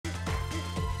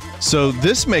So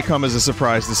this may come as a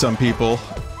surprise to some people,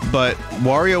 but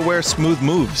WarioWare Smooth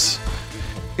Moves.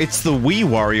 It's the Wii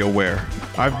WarioWare.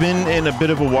 I've been in a bit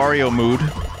of a Wario mood,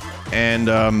 and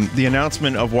the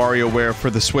announcement of WarioWare for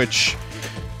the Switch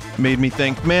made me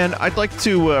think, man, I'd like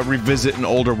to revisit an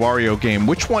older Wario game.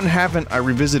 Which one haven't I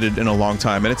revisited in a long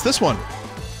time? And it's this one.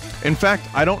 In fact,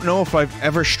 I don't know if I've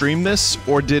ever streamed this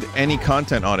or did any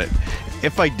content on it.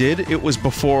 If I did, it was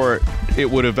before it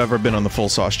would have ever been on the Full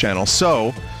Sauce channel.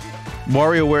 So,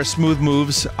 WarioWare Smooth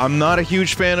Moves. I'm not a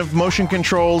huge fan of motion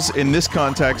controls in this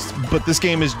context, but this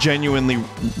game is genuinely,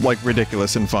 like,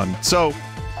 ridiculous and fun. So,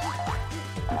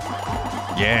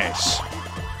 yes.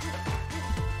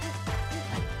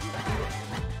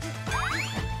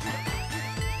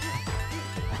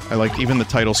 I like, even the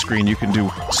title screen, you can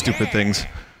do stupid things.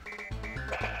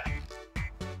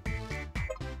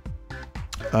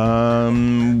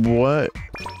 What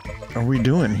are we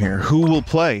doing here? Who will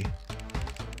play?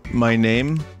 My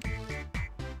name?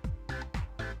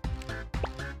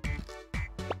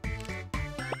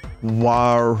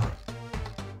 Waro.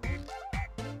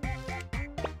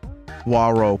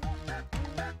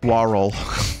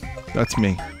 That's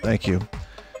me. Thank you.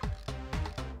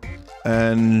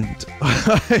 And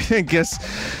I guess,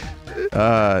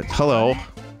 hello.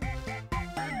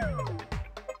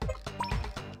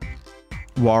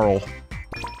 Warl.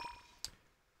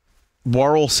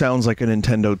 Warl sounds like a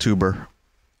Nintendo tuber.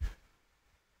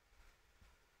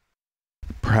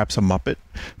 Perhaps a Muppet?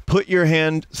 Put your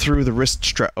hand through the wrist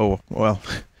strap. Oh, well.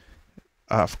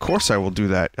 Of course I will do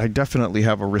that. I definitely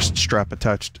have a wrist strap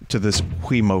attached to this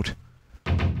Wiimote.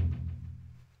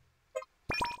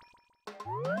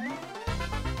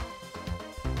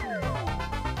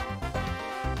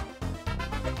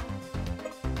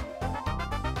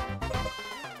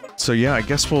 So yeah, I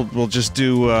guess we'll just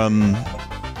do,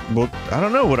 well, I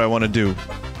don't know what I want to do.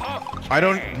 I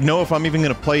don't know if I'm even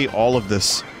gonna play all of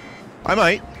this. I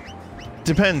might.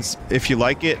 Depends. If you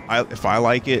like it, if I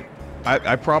like it,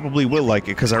 I probably will like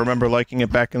it, because I remember liking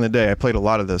it back in the day. I played a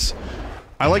lot of this.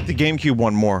 I like the GameCube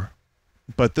one more,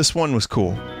 but this one was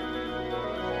cool.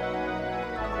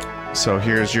 So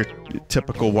here's your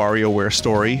typical WarioWare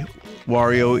story.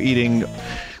 Wario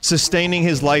sustaining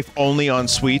his life only on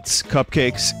sweets,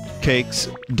 cupcakes, cakes,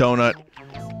 donut,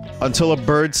 until a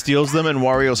bird steals them and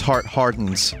Wario's heart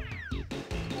hardens.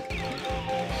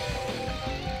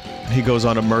 He goes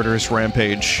on a murderous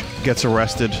rampage, gets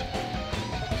arrested,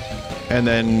 and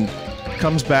then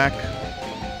comes back,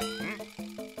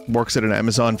 works at an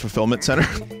Amazon fulfillment center.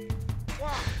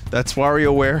 That's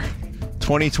WarioWare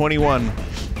 2021.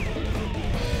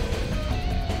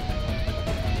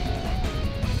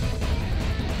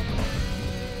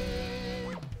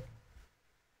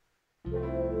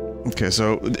 Okay,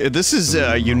 so this is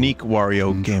a unique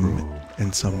Wario game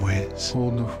in some ways.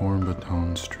 Hold the form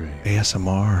baton straight.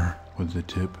 ASMR. With the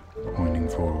tip pointing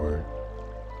forward.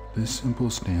 This simple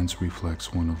stance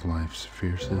reflects one of life's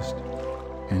fiercest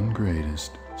and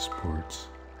greatest sports.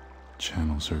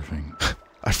 Channel surfing.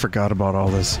 I forgot about all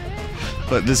this.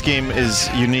 But this game is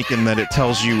unique in that it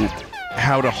tells you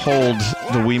how to hold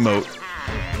the Wiimote.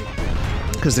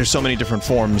 Because there's so many different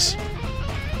forms.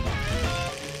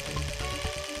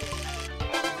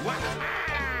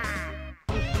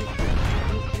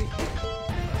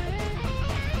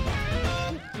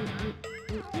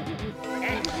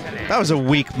 That was a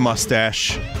weak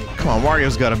mustache. Come on,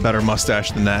 Wario's got a better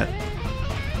mustache than that.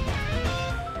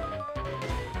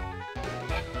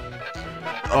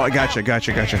 Oh, I gotcha.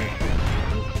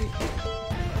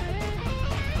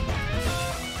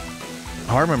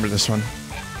 Oh, I remember this one.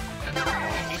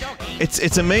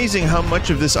 It's amazing how much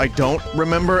of this I don't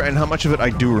remember and how much of it I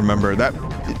do remember. That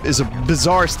is a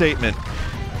bizarre statement.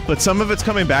 But some of it's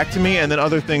coming back to me, and then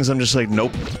other things I'm just like,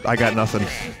 nope, I got nothing.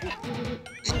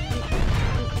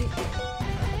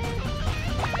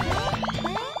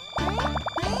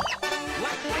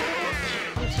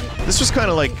 This was kind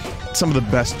of like some of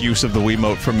the best use of the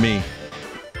Wiimote from me.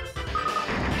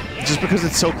 Just because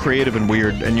it's so creative and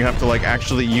weird, and you have to like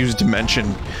actually use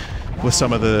dimension with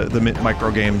some of the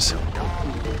micro games.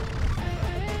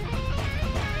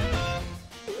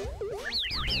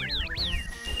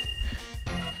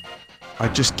 I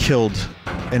just killed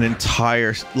an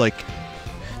entire, like,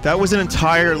 that was an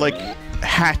entire, like,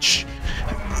 hatch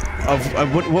of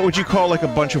what would you call, like, a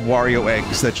bunch of Wario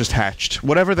eggs that just hatched.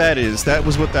 Whatever that is, that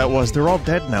was what that was. They're all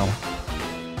dead now.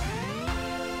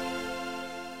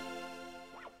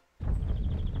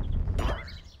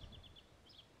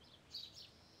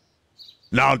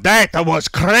 Now that was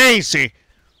crazy!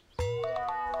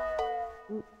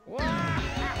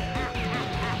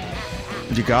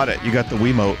 You got it. You got the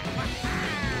Wiimote.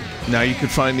 Now you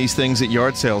could find these things at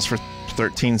yard sales for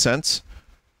 13 cents.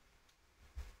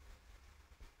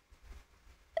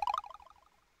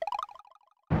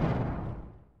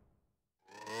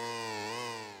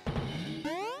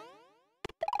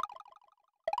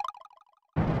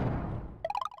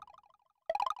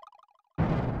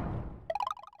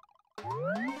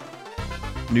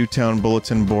 Newtown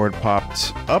bulletin board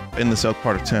popped up in the south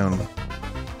part of town.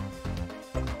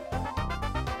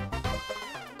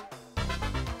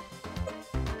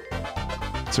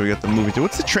 So we got the movie.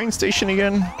 What's the train station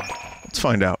again? Let's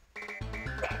find out.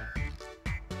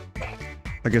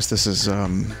 I guess this is,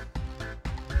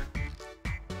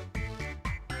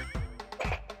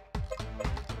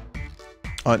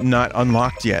 not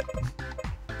unlocked yet,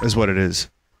 is what it is.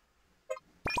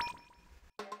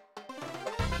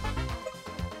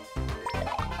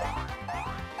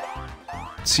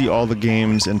 See all the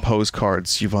games and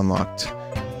postcards you've unlocked.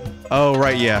 Oh,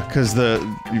 right, yeah, because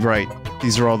right,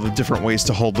 these are all the different ways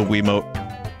to hold the Wiimote.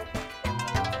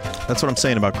 That's what I'm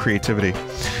saying about creativity.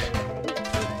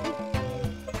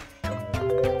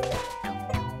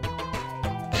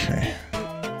 Okay.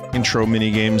 Intro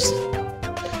minigames.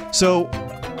 So,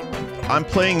 I'm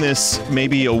playing this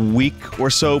maybe a week or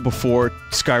so before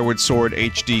Skyward Sword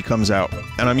HD comes out.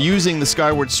 And I'm using the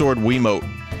Skyward Sword Wiimote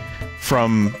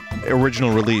from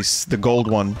original release, the gold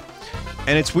one.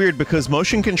 And it's weird because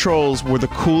motion controls were the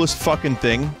coolest fucking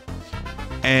thing.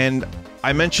 And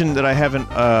I mentioned that I have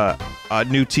a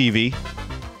new TV.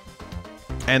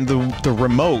 And the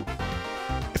remote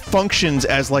functions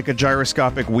as like a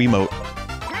gyroscopic Wiimote.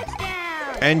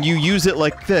 Touchdown! And you use it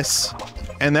like this.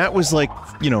 And that was like,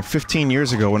 you know, 15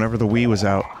 years ago, whenever the Wii was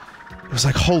out. It was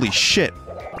like, holy shit.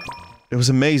 It was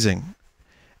amazing.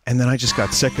 And then I just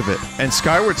got sick of it. And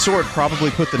Skyward Sword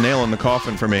probably put the nail in the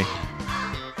coffin for me.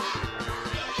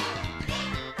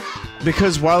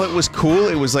 Because while it was cool,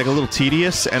 it was like a little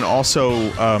tedious, and also,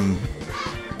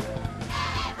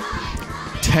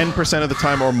 10% of the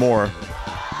time or more,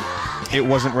 it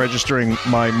wasn't registering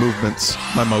my movements,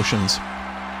 my motions.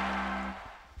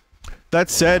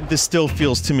 That said, this still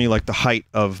feels to me like the height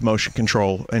of motion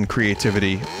control and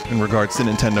creativity in regards to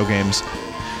Nintendo games.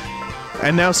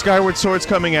 And now Skyward Sword's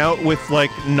coming out with, like,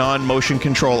 non-motion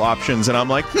control options, and I'm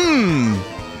like,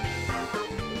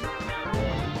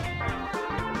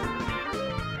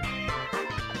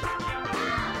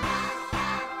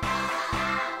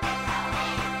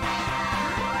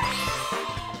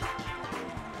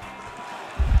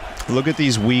 Look at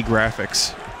these Wii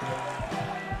graphics.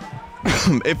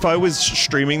 If I was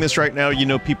streaming this right now, you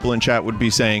know people in chat would be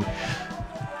saying,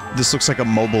 this looks like a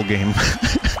mobile game.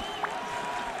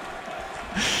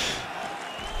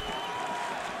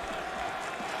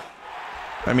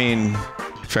 I mean,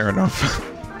 fair enough.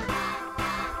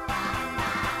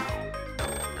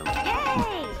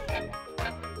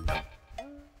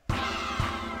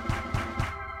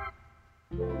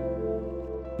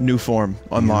 New form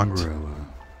unlocked.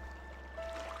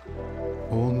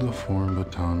 Hold the form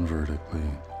baton vertically.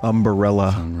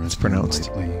 Umbrella, it's pronounced.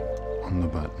 Lightly on the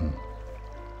button.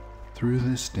 Through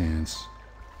this dance,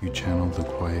 you channel the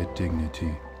quiet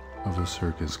dignity of a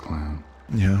circus clown.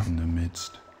 Yeah. In the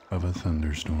midst of a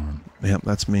thunderstorm. Yep,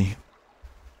 that's me.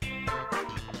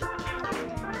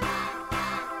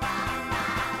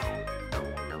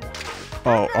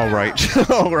 Oh, alright.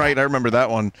 Alright, I remember that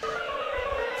one.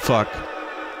 Fuck.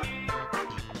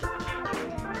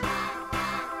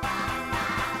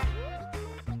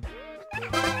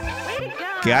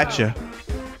 Gotcha.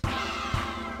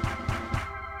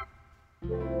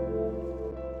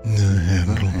 The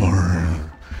handlebar.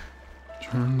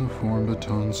 Turn the form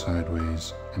baton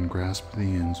sideways and grasp the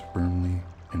ends firmly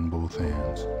in both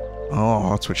hands.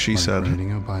 Oh, that's what she said.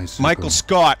 Riding a bicycle, Michael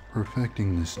Scott!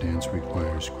 Perfecting this dance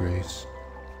requires grace,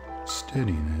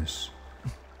 steadiness,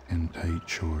 and tight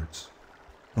shorts.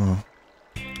 Oh.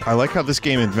 I like how this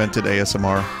game invented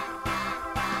ASMR.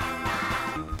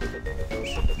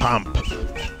 Pump.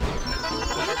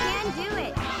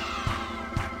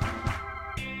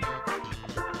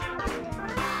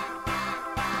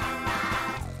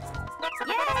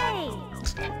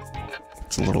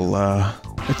 It's a little,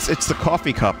 it's the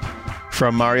coffee cup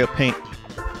from Mario Paint.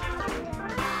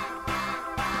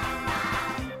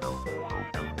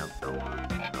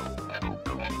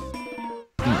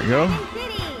 There we go.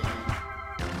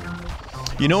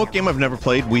 You know what game I've never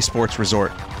played? Wii Sports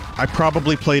Resort. I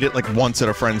probably played it like once at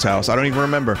a friend's house. I don't even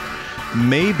remember.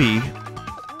 Maybe,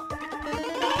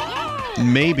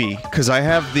 because I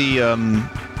have the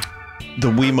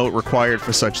Wiimote required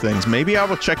for such things. Maybe I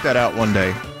will check that out one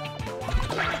day.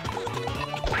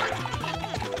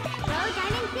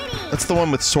 That's the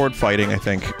one with sword fighting, I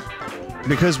think.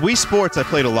 Because Wii Sports I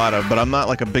played a lot of, but I'm not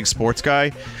like a big sports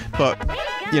guy. But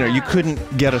you know, you couldn't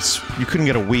get a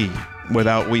Wii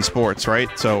without Wii Sports, right?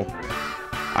 So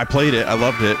I played it. I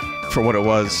loved it for what it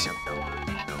was.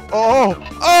 Oh!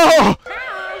 Oh!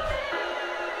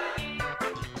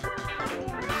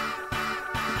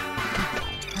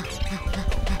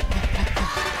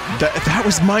 That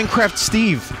was Minecraft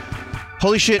Steve.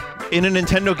 Holy shit, in a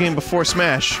Nintendo game before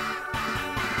Smash. You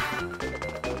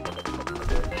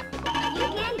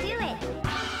can do it.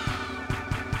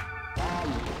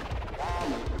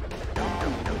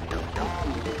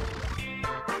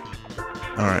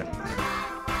 Alright.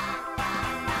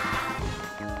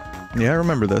 Yeah, I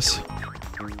remember this.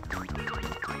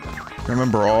 I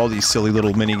remember all these silly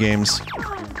little mini games.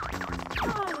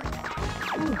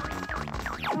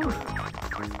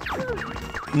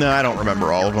 No, I don't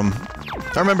remember all of them.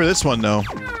 I remember this one, though.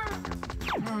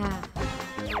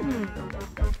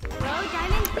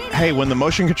 Hey, when the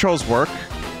motion controls work,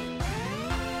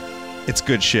 it's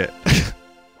good shit.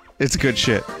 It's good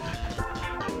shit.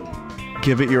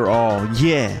 Give it your all.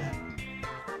 Yeah.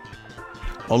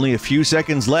 Only a few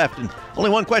seconds left, and only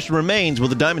one question remains. Will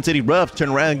the Diamond City Rough turn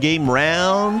around game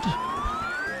round?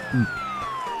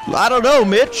 I don't know,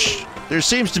 Mitch. There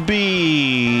seems to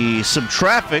be some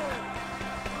traffic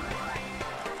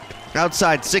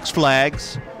outside Six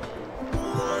Flags.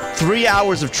 3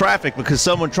 hours of traffic because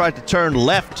someone tried to turn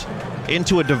left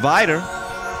into a divider.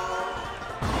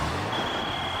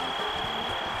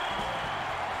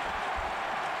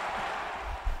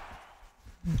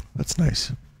 That's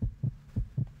nice.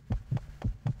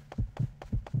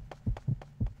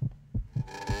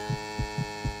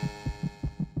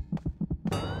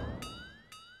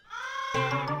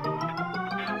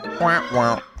 Wah,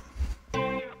 wah.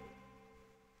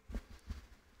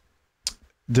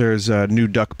 There's new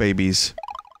duck babies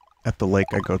at the lake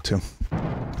I go to.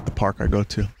 At the park I go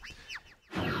to.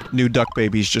 New duck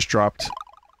babies just dropped.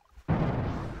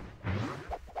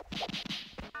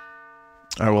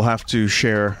 I will have to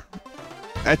share.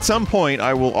 At some point,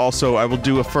 I will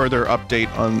do a further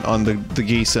update on the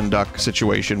geese and duck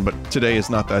situation, but today is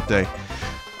not that day.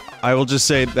 I will just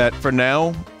say that for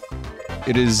now,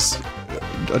 it is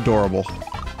adorable.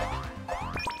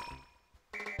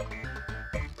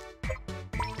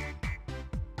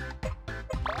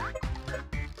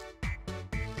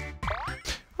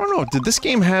 I don't know, did this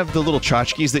game have the little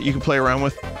tchotchkes that you can play around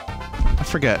with? I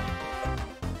forget.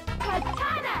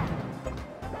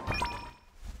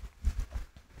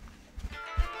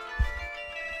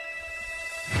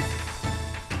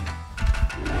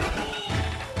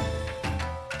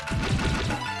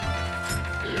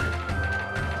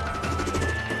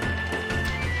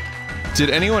 Did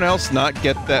anyone else not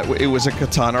get that it was a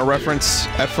katana reference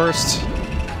at first?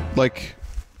 Like,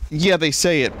 yeah, they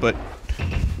say it, but...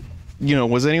 You know,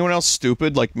 was anyone else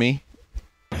stupid like me?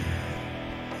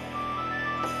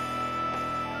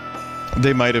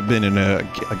 They might have been in a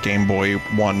Game Boy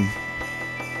 1.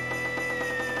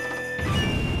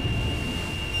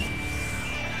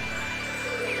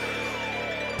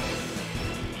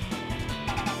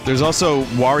 There's also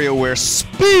WarioWare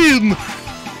Spin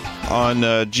on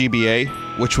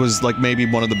GBA, which was like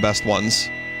maybe one of the best ones.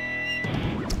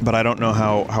 But I don't know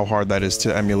how hard that is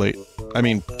to emulate. I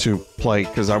mean, to play,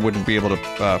 because I wouldn't be able to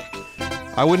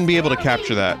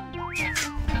capture that.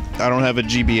 I don't have a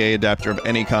GBA adapter of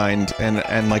any kind,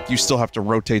 and like, you still have to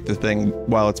rotate the thing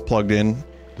while it's plugged in.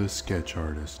 The sketch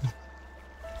artist.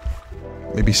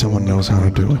 Maybe someone knows how to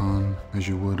do it. As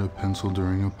you would a pencil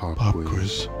during a pop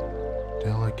quiz.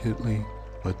 Delicately,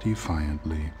 but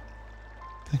defiantly.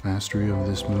 Mastery of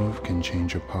this move can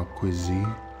change a pop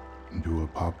quizzee into a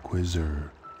pop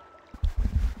quizzer.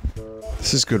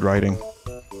 This is good writing.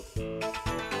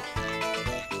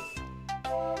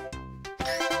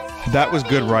 That was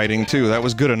good writing, too. That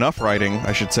was good enough writing,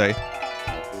 I should say.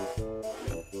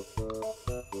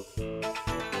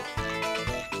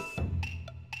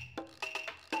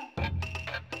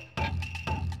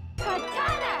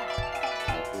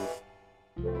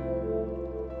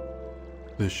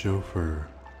 The chauffeur.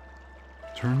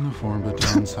 Turn the form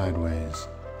baton sideways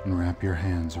and wrap your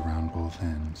hands around both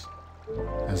ends.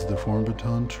 As the form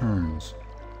baton turns,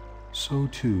 so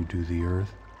too do the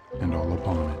earth and all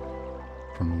upon it,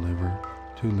 from liver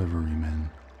to liverymen.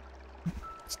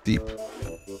 It's deep.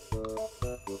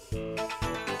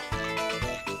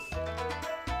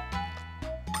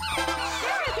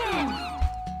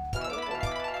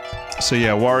 So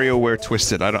yeah, WarioWare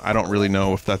Twisted. I don't really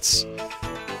know if that's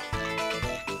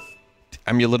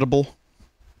emulatable.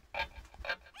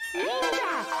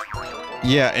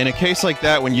 Yeah, in a case like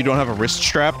that, when you don't have a wrist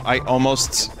strap, I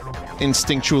almost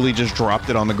instinctually just dropped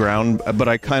it on the ground, but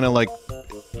I kind of like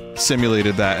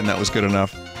simulated that, and that was good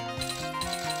enough.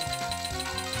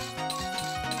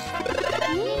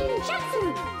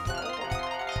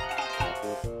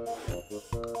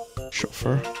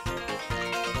 Chauffeur.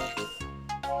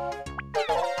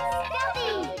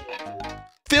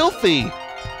 Filthy!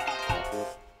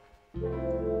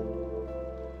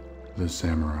 The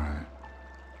samurai.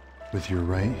 With your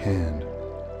right hand,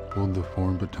 hold the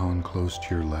form baton close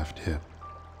to your left hip.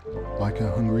 Like a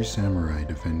hungry samurai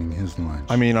defending his lunch.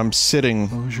 I mean, I'm sitting...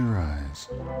 Close your eyes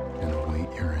and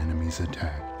await your enemy's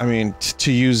attack. I mean,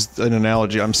 to use an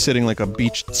analogy, I'm sitting like a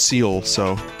beached seal,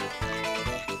 so...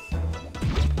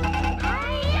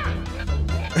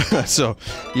 So,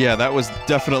 yeah, that was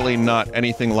definitely not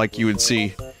anything like you would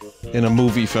see in a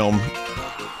movie film.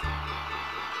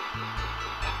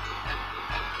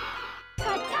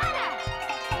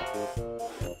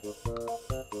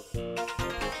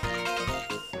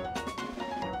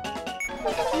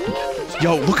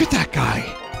 Yo, look at that guy!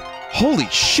 Holy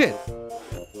shit!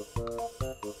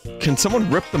 Can someone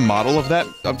rip the model of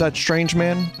that strange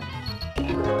man?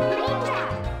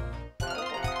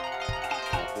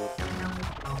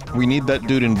 We need that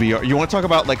dude in VR. You want to talk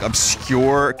about, like,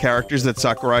 obscure characters that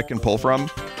Sakurai can pull from?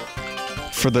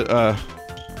 For the,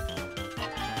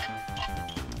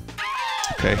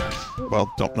 Okay.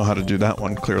 Well, don't know how to do that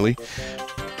one, clearly.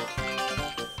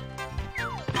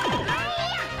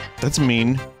 That's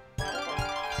mean.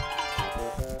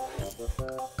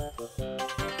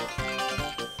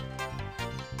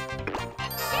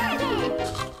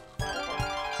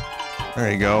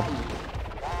 There you go.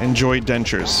 Enjoy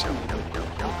dentures.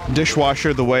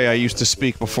 Dishwasher the way I used to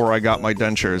speak before I got my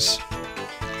dentures.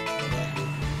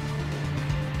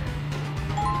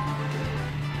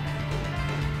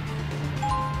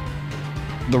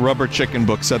 The Rubber Chicken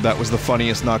book said that was the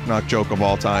funniest knock-knock joke of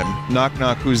all time.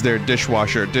 Knock-knock, who's there?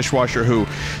 Dishwasher. Dishwasher who?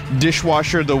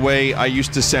 Dishwasher the way I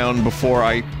used to sound before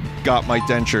I got my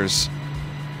dentures.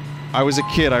 I was a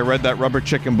kid, I read that Rubber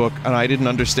Chicken book, and I didn't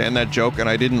understand that joke, and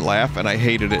I didn't laugh, and I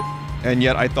hated it. And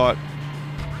yet I thought,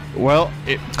 well,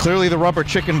 it's clearly the Rubber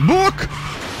Chicken book!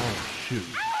 Oh, shoot.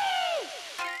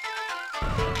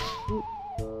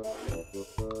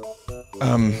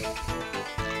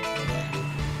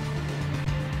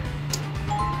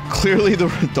 Clearly the...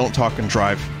 Don't talk and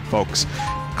drive, folks.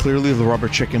 Clearly the Rubber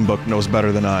Chicken book knows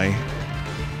better than I.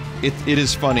 It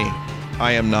is funny.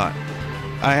 I am not.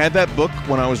 I had that book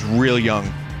when I was real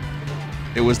young.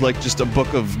 It was like just a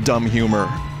book of dumb humor,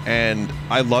 and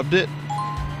I loved it.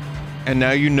 And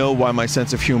now you know why my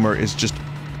sense of humor is just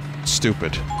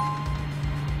stupid.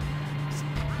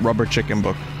 Rubber Chicken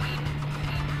book.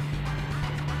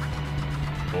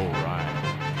 Alright.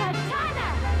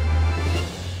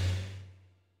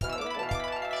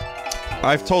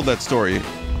 I've told that story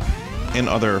in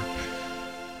other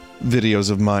videos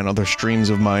of mine, other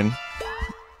streams of mine.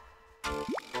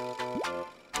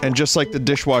 And just like the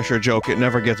dishwasher joke, it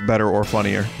never gets better or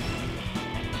funnier.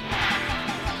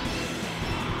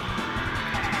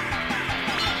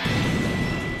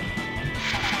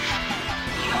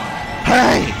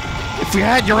 Hey! If you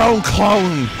had your own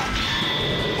clone,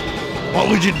 what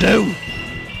would you do?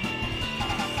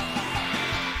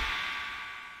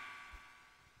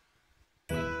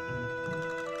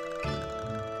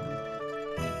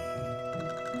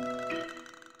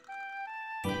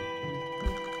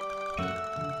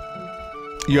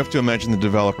 You have to imagine the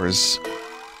developers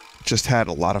just had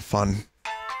a lot of fun.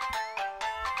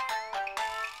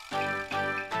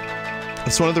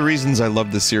 That's one of the reasons I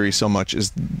love this series so much,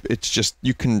 is it's just,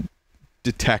 you can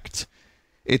detect,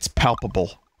 it's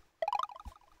palpable.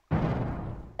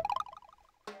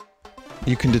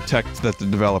 You can detect that the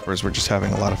developers were just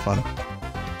having a lot of fun.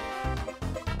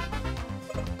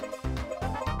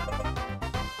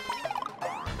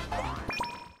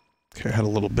 Okay, I had a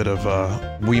little bit of,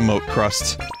 Wiimote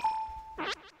crust.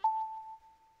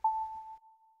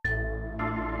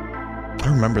 I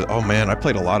remember, oh man, I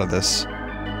played a lot of this.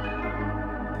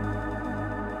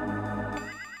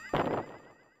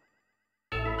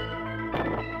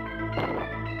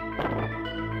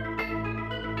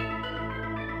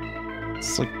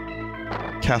 It's like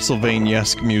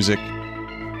Castlevania-esque music.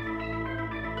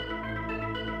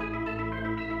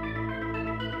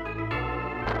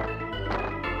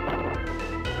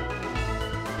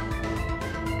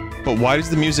 But why does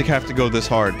the music have to go this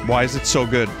hard? Why is it so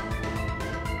good?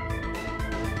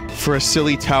 For a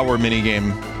silly tower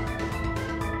minigame.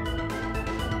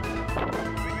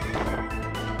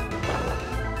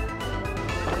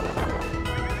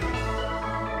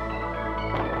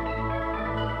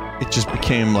 It just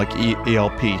became like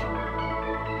ELP.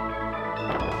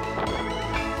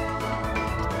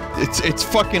 It's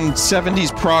fucking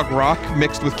 70s prog rock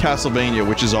mixed with Castlevania,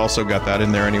 which has also got that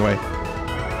in there anyway.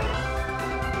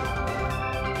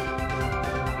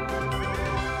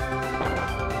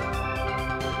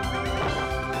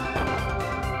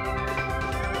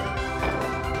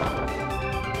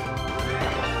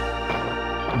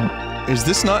 Is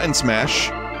this not in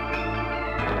Smash?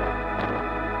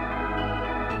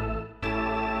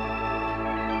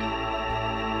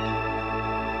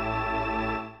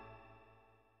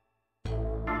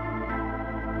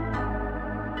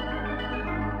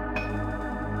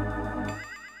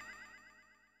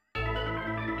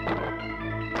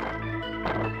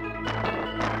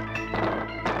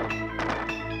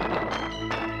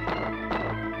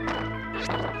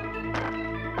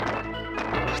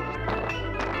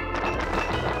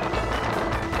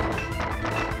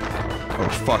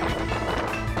 Fuck.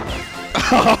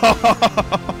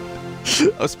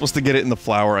 I was supposed to get it in the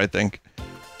flower, I think.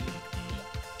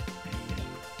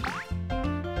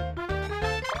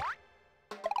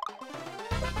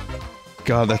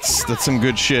 God, that's some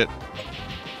good shit.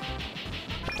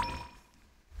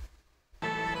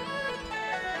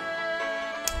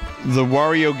 The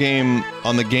Wario game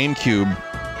on the GameCube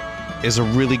is a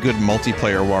really good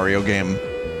multiplayer Wario game.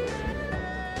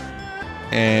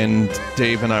 And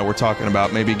Dave and I were talking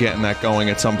about maybe getting that going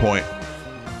at some point.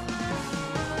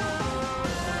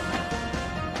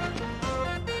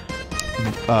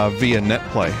 Via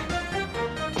NetPlay.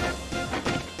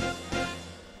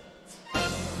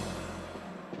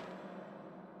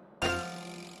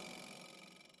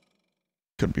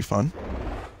 Could be fun.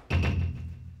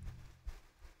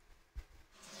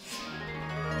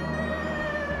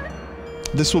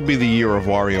 This will be the year of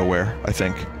WarioWare, I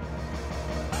think.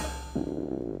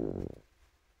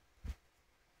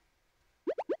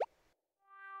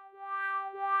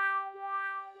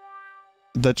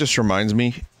 That just reminds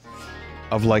me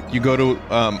of, like, you go to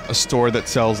a store that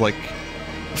sells, like,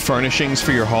 furnishings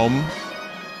for your home,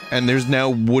 and there's now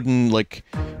wooden, like,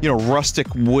 you know,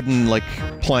 rustic wooden, like,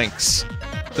 planks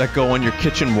that go on your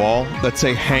kitchen wall that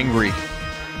say hangry.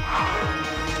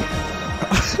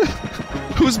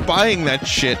 Who's buying that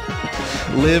shit?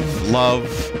 Live, love,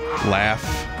 laugh.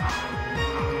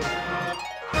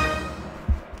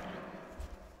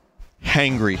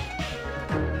 Hangry.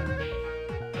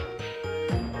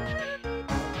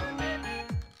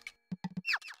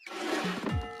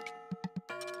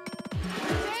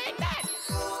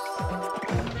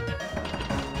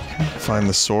 Find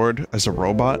the sword as a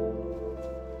robot.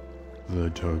 The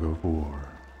tug of war.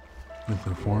 With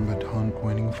the form baton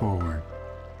pointing forward,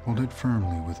 hold it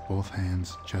firmly with both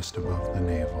hands just above the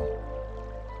navel.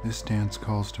 This dance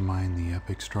calls to mind the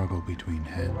epic struggle between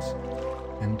heads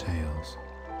and tails.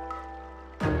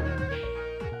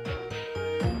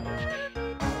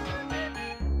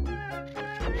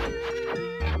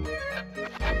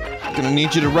 Gonna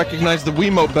need you to recognize the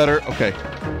Wiimote better. Okay.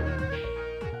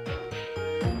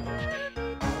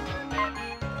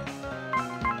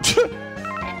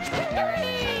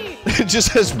 It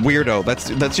just says weirdo.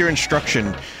 That's your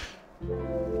instruction.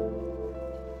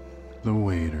 The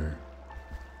waiter.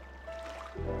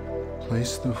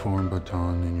 Place the form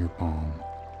baton in your palm,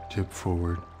 tip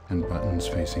forward and buttons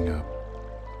facing up.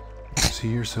 See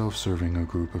yourself serving a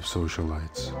group of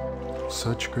socialites.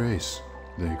 Such grace,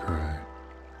 they cry.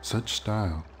 Such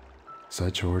style.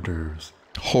 Such hors d'oeuvres.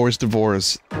 Hors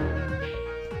d'oeuvres.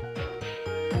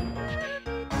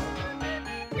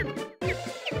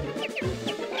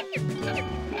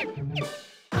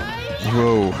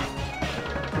 Whoa.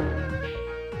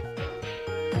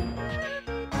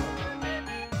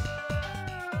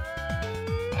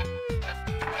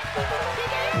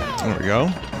 There we go.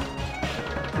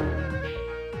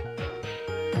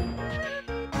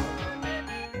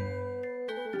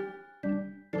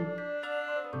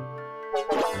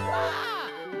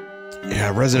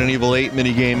 Yeah, Resident Evil 8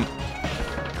 minigame.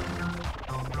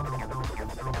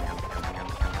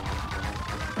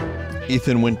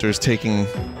 Ethan Winters taking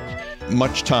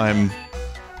much time.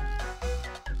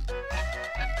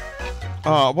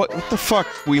 What the fuck,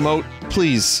 Wiimote?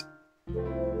 Please.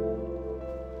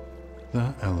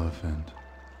 The elephant.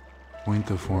 Point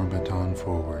the form baton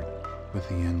forward, with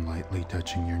the end lightly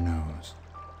touching your nose,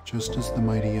 just as the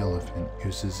mighty elephant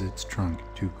uses its trunk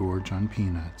to gorge on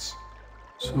peanuts.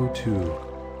 So too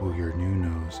will your new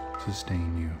nose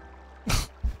sustain you.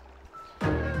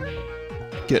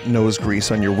 Get nose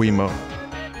grease on your Wiimote.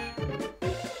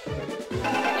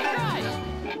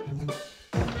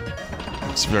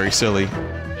 It's very silly.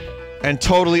 And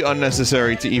totally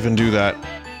unnecessary to even do that.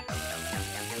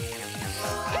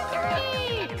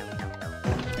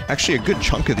 Actually, a good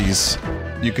chunk of these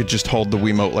you could just hold the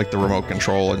Wiimote like the remote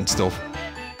control and still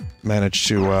manage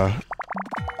to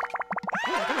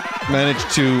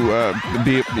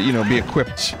be, you know, be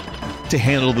equipped to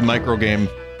handle the micro game.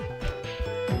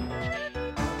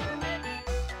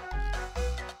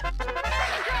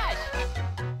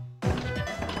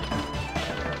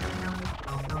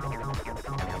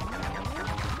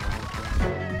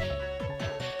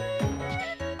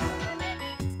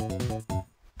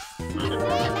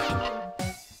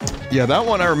 Yeah, that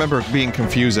one I remember being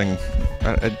confusing.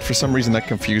 For some reason that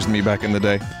confused me back in the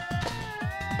day.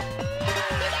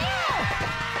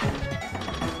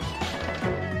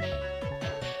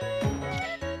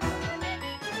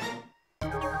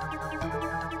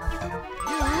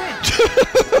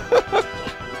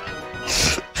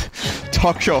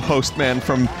 Talk show host man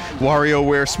from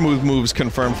WarioWare Smooth Moves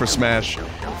confirmed for Smash.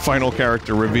 Final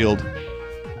character revealed.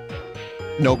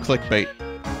 No clickbait.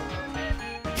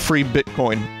 Free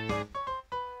Bitcoin.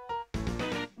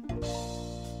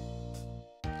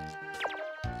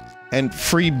 And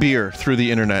free beer through the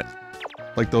internet.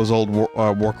 Like those old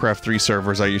Warcraft 3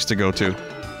 servers I used to go to.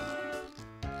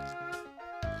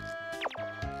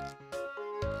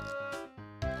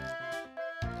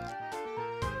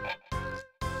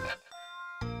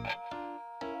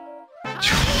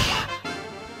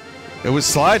 It was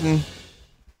sliding.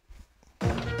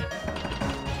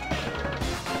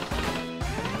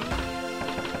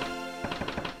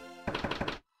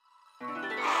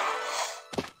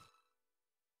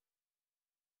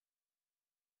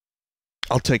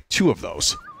 I'll take 2 of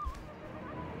those.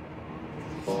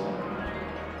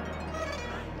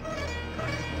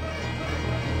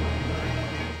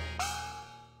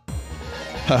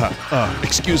 Haha,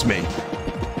 excuse me.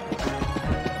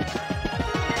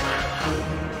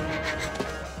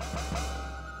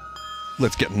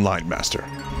 Let's get in line, master.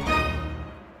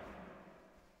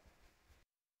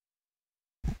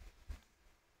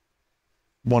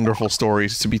 Wonderful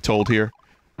stories to be told here.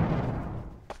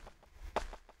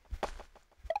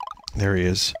 There he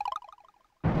is.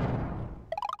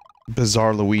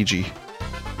 Bizarre Luigi.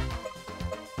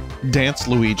 Dance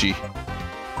Luigi.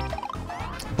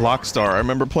 Blockstar. I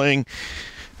remember playing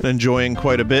and enjoying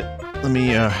quite a bit. Let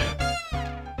me,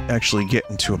 actually get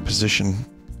into a position.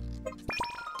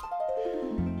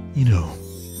 You know,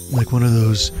 like one of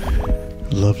those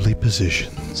lovely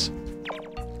positions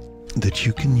that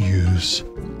you can use.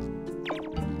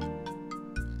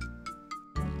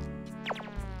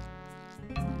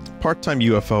 Part-Time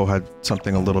UFO had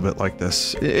something a little bit like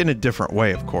this, in a different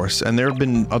way, of course, and there have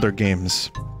been other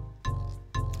games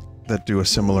that do a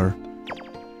similar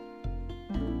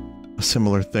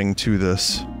thing to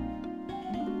this.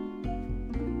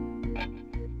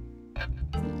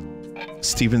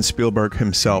 Steven Spielberg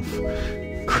himself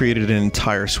created an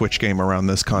entire Switch game around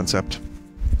this concept.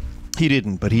 He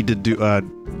didn't, but he did do,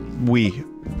 Wii.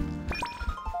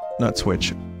 Not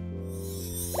Switch.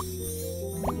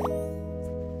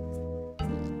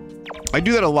 I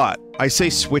do that a lot. I say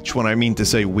Switch when I mean to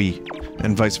say Wii,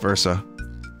 and vice versa.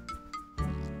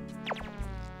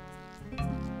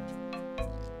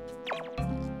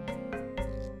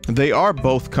 They are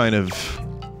both kind of,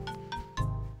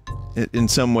 in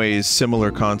some ways,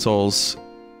 similar consoles.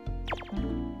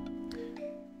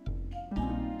 I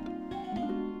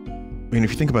mean,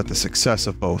 if you think about the success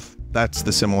of both, that's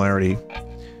the similarity.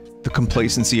 The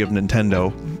complacency of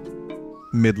Nintendo,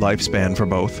 mid-lifespan for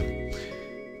both.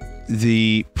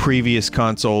 The previous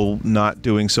console not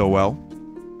doing so well.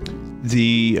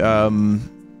 The, it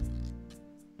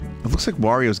looks like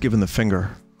Wario's given the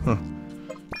finger. Huh.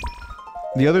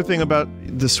 The other thing about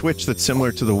the Switch that's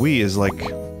similar to the Wii is, like...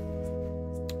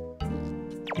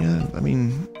 yeah, I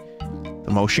mean...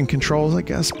 the motion controls, I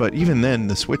guess, but even then,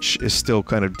 the Switch is still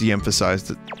kind of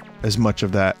de-emphasized as much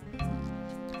of that.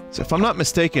 So if I'm not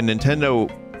mistaken, Nintendo...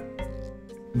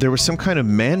 there was some kind of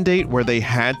mandate where they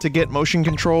had to get motion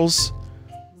controls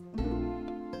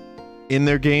in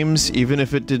their games, even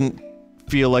if it didn't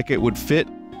feel like it would fit.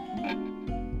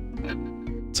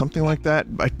 Something like that.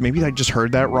 Maybe I just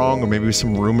heard that wrong, or maybe it was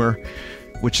some rumor,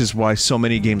 which is why so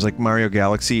many games like Mario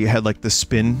Galaxy had like the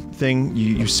spin thing.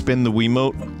 You spin the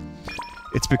Wiimote.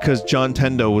 It's because John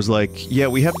Tendo was like, yeah,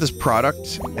 we have this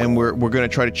product, and we're gonna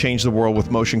try to change the world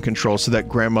with motion control so that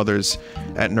grandmothers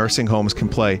at nursing homes can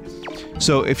play.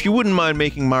 So if you wouldn't mind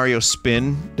making Mario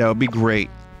spin, that would be great.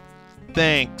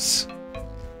 Thanks.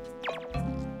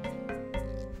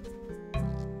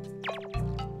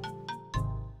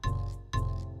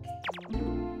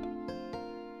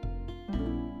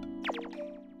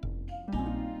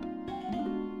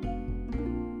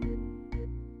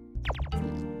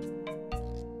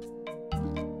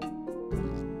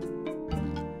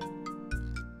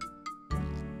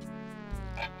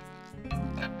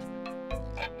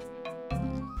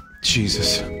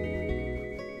 Jesus.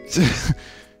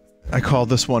 I call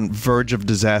this one Verge of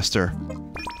Disaster.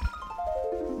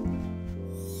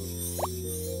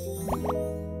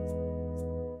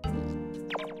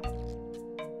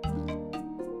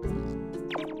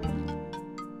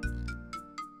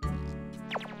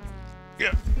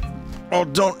 Yeah. Oh,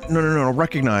 don't. No.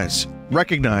 Recognize.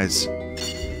 Recognize.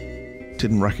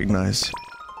 Didn't recognize.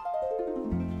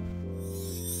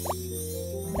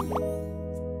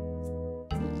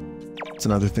 It's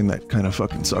another thing that kind of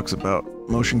fucking sucks about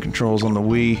motion controls on the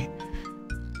Wii.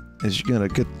 Is you gotta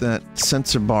get that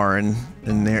sensor bar in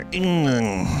there.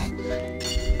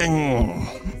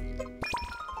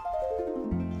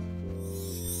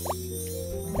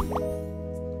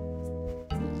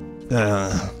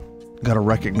 Gotta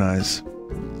recognize.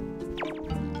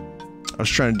 I was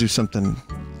trying to do something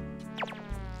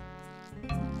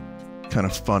kind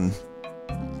of fun.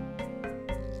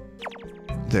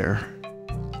 There.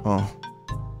 Oh.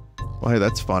 Well, hey,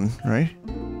 that's fun, right?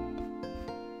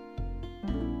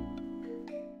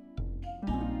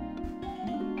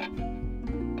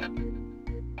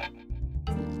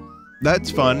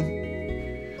 That's fun.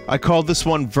 I call this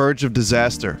one Verge of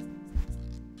Disaster.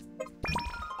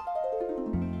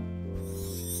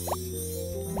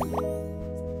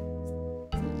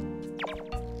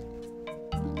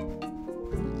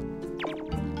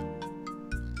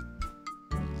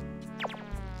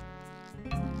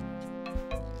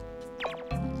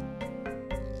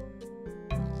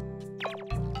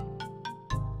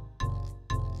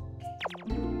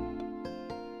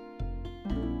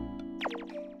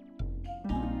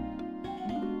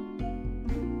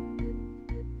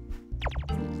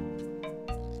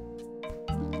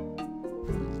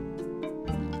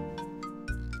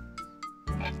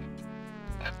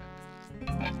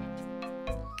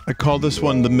 I call this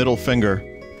one the middle finger.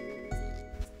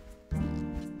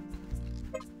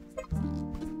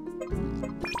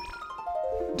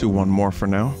 Do one more for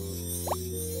now.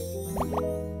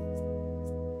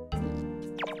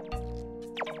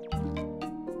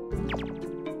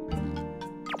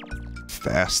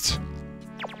 Fast.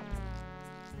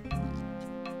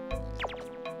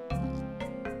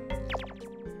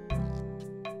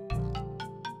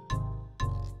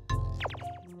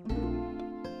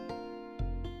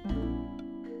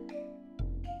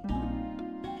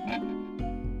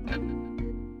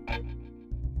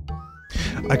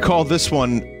 I call this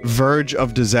one Verge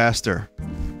of Disaster.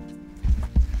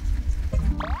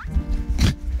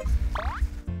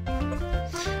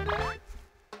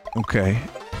 Okay.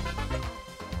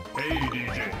 Hey,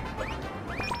 DJ.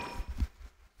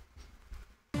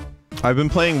 I've been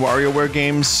playing WarioWare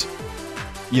games,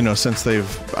 you know, since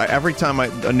every time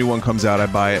a new one comes out, I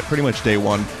buy it, pretty much day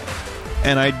one.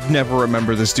 And I never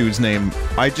remember this dude's name.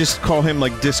 I just call him,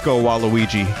 like, Disco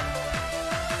Waluigi.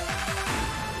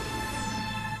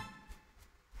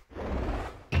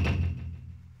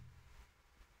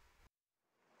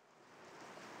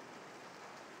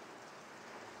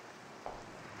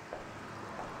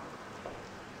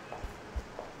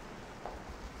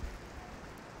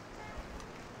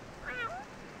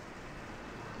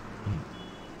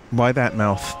 Why that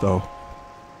mouth, though?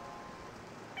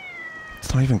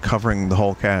 It's not even covering the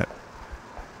whole cat.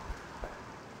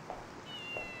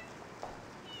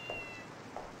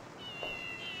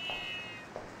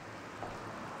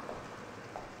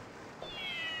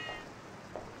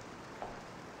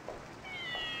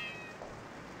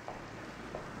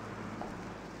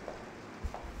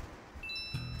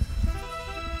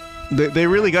 They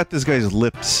really got this guy's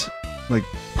lips, like,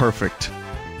 perfect.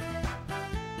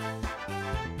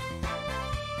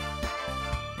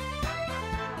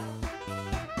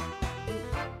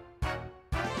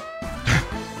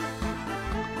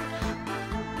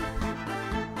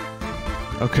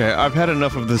 Okay, I've had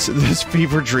enough of this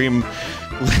fever dream.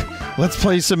 Let's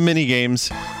play some mini games.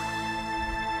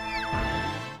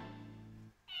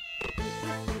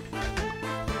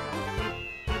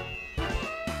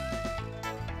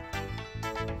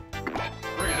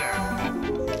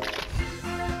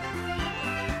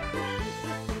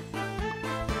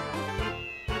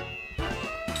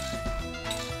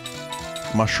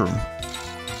 Mushroom.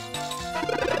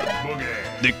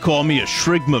 They call me a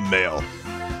Shrigma male.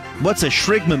 What's a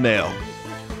Shrigma male?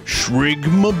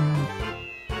 Shrigma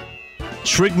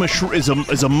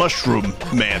is a mushroom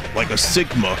man, like a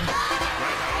Sigma.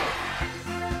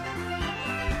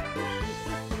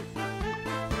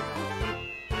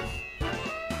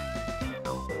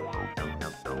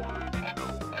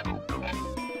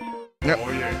 Yep.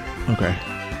 Oh, yeah. Okay.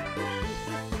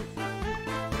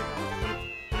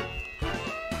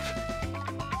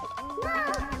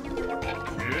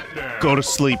 Go to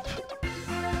sleep.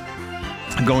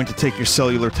 going to take your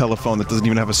cellular telephone that doesn't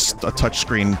even have a touch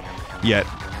screen yet.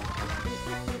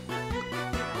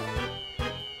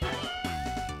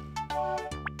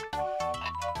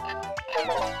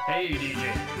 Hey,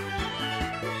 DJ.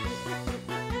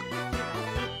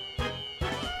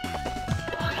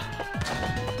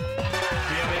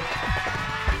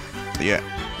 Yeah.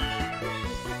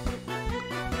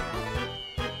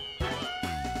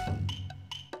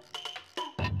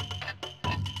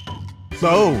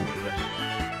 Oh!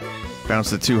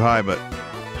 Bounced it too high, but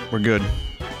we're good.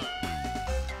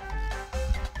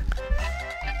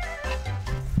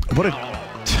 What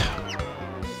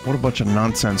a bunch of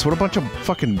nonsense. What a bunch of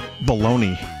fucking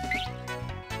baloney.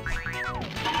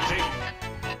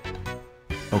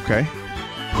 Okay.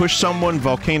 Push someone,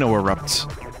 volcano erupts.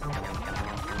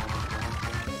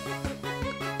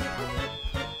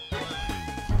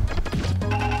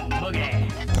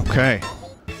 Okay.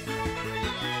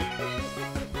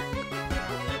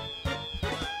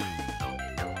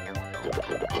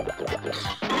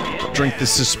 Drink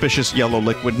this suspicious yellow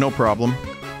liquid, no problem.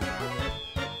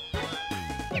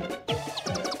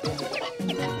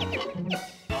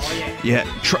 Yeah,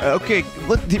 okay,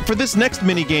 for this next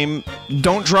minigame,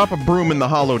 don't drop a broom in the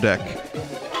holodeck.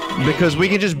 Because we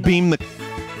can just beam the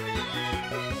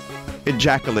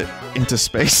ejaculate into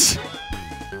space.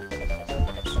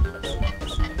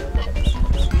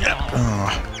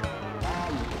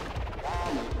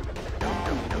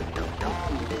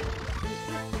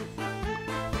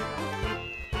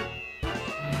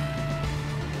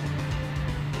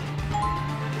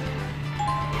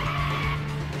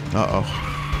 Uh-oh.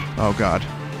 Oh, God.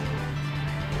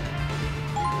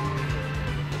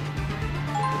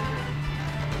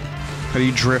 How do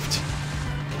you drift?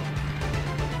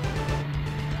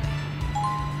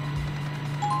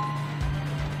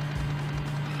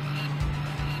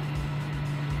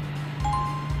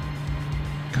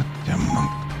 Goddamn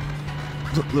monk.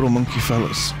 Little monkey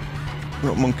fellas.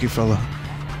 Little monkey fella.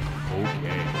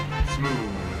 Okay. Smooth.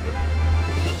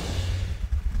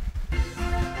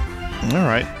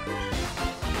 Alright.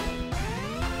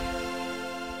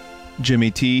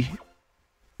 Jimmy T,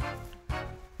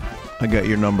 I got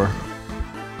your number.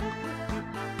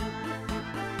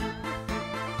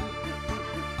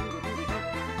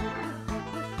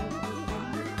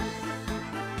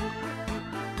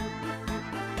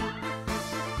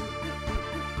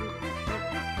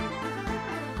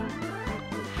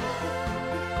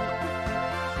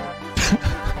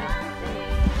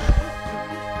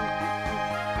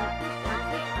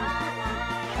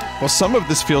 Well, some of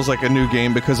this feels like a new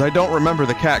game because I don't remember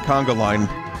the cat conga line.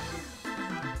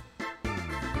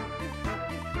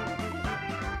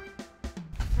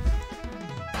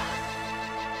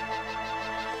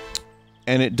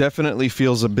 And it definitely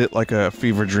feels a bit like a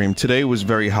fever dream. Today was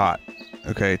very hot.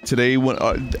 Okay, today,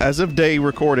 as of day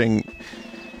recording,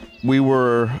 we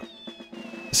were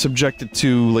subjected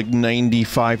to like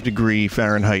 95-degree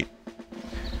Fahrenheit.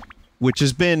 Which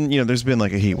has been, you know, there's been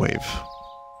like a heat wave.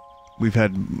 We've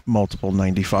had multiple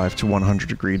 95 to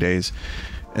 100-degree days,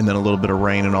 and then a little bit of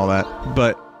rain and all that.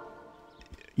 But,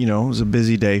 you know, it was a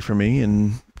busy day for me,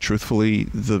 and truthfully,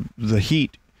 the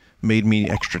heat made me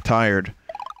extra tired.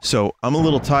 So, I'm a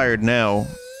little tired now,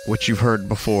 which you've heard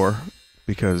before,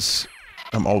 because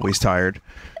I'm always tired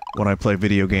when I play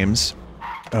video games.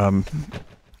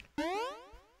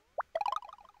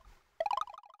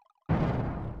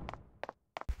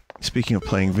 Speaking of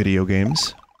playing video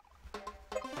games...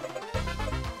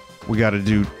 We gotta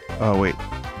do... Oh, wait.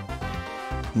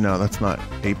 No, that's not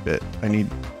 8-bit. I need...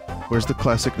 Where's the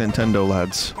classic Nintendo,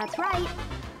 lads? That's right.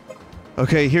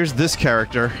 Okay, here's this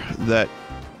character that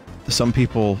some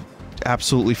people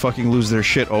absolutely fucking lose their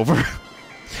shit over.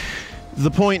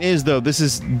 The point is, though, this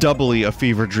is doubly a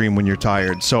fever dream when you're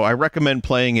tired, so I recommend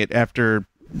playing it after,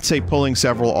 say, pulling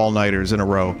several all-nighters in a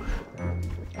row.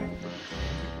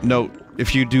 Note,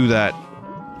 if you do that,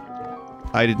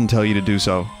 I didn't tell you to do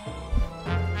so.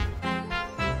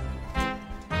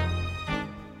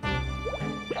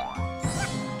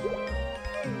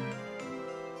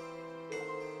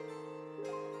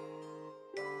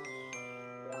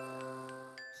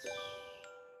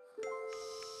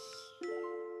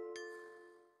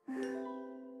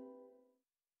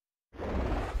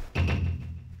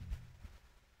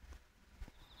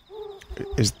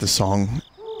 Is the song...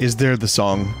 Is there the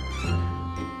song?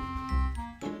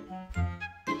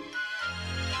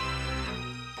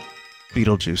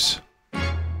 Beetlejuice.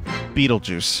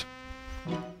 Beetlejuice.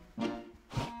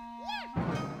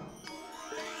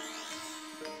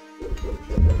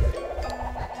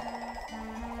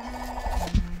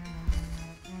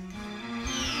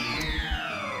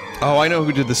 Oh, I know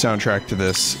who did the soundtrack to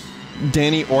this.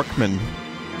 Danny Orkman.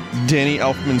 Danny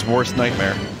Elfman's worst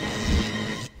nightmare.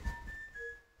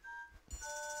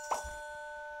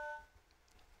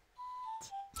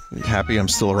 You happy I'm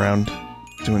still around?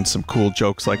 Doing some cool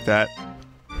jokes like that.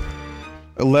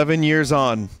 11 years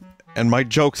on, and my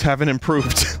jokes haven't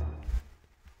improved.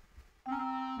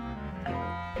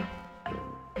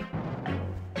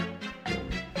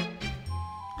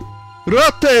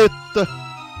 Rotate! Done.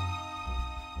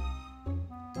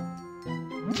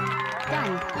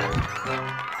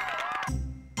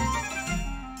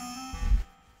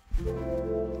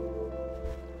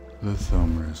 The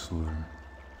thumb wrestler.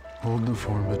 Hold the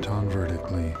form baton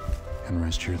vertically and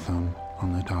rest your thumb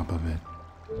on the top of it.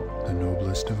 The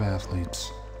noblest of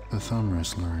athletes, the thumb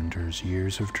wrestler endures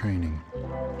years of training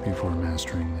before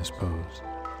mastering this pose.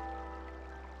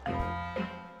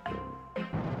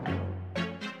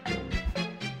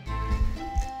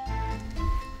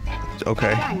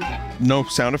 Okay. No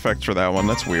sound effects for that one,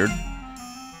 that's weird.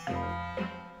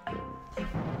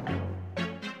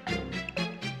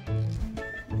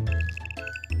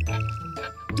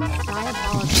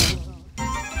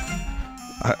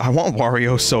 I want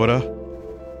Wario soda.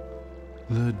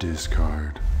 The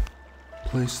discard.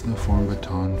 Place the form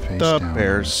baton face The down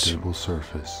bears. on a stable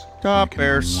surface. The like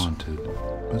bears. An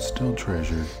unwanted, but still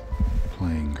treasured,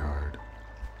 playing card.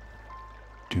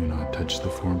 Do not touch the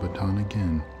form baton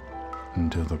again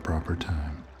until the proper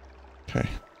time. Okay.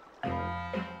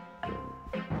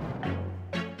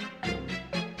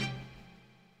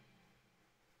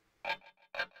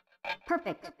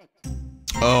 Perfect.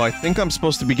 Oh, I think I'm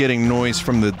supposed to be getting noise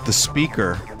from the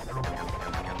speaker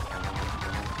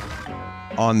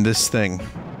on this thing.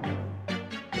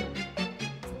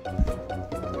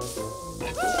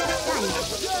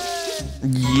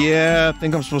 Yeah, I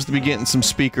think I'm supposed to be getting some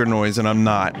speaker noise, and I'm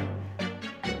not.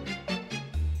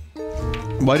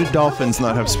 Why do dolphins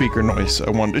not have speaker noise? I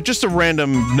wonder. Just a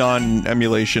random,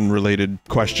 non-emulation related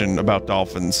question about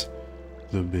dolphins.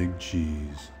 The big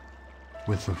G's.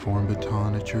 With the form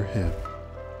baton at your hip,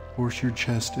 force your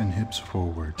chest and hips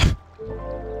forward.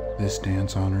 This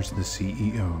dance honors the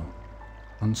CEO,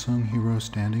 unsung hero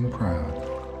standing proud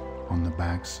on the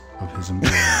backs of his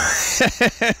employees.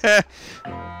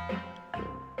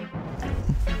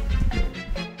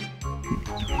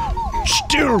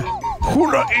 Still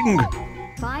hula-ing!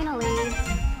 Finally.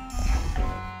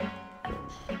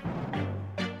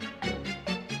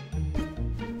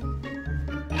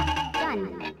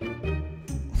 Done.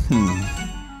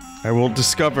 I will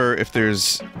discover if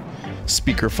there's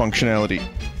speaker functionality.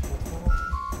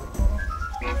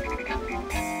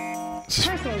 This is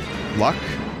Curses. luck?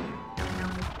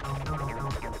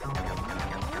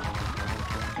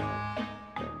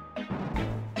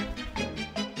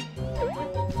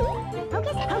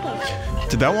 Hocus pocus.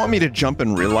 Did that want me to jump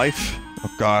in real life?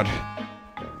 Oh god.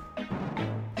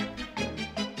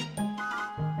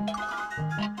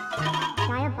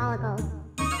 Diabolical.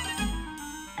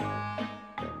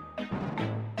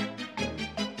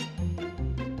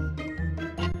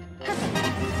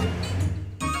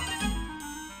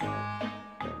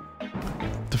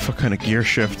 The fuck kind of gear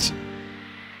shift?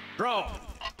 Bro.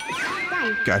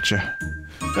 Done. Gotcha.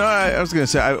 I was gonna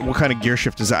say, what kind of gear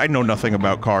shift is that? I know nothing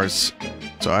about cars,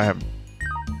 so I have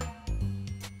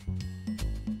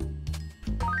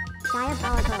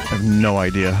Diabolical. no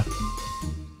idea.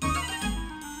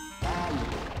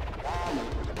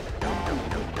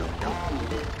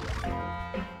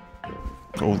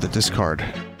 Oh, the discard.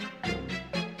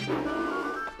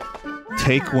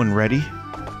 Take when ready?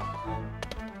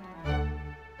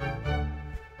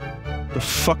 The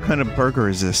fuck kind of burger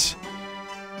is this?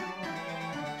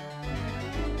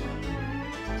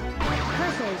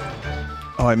 Curses.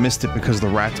 Oh, I missed it because the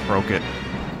rats broke it.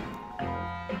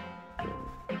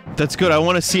 That's good. I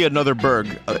want to see another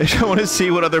burg. I want to see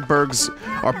what other burgs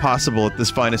are possible at this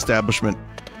fine establishment.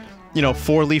 You know,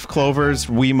 4-leaf clovers,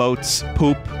 Wiimotes,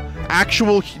 poop.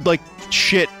 Actual, like,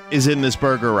 shit is in this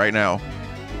burger right now.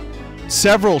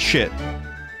 Several shit.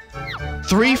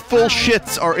 3 full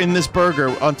shits are in this burger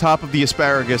on top of the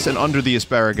asparagus and under the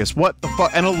asparagus. What the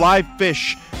fuck? And a live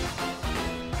fish.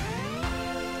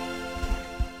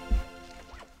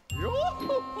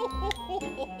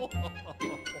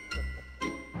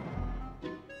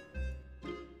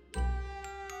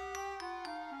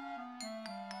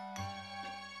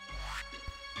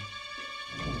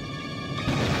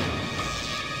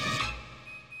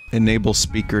 Enable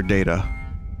speaker data.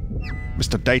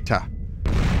 Mr. Data.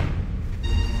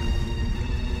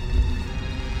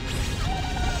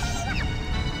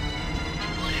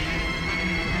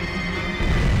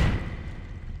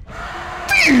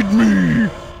 Feed me!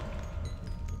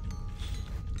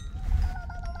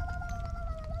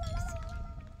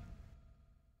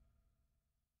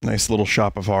 Nice little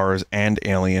Shop of Horrors and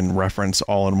Alien reference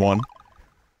all in one.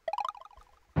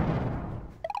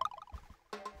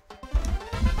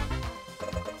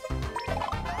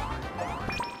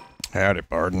 Howdy,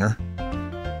 partner.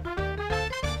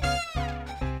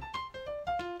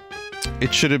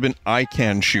 It should have been I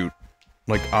can shoot.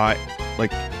 Like,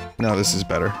 no, this is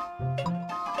better.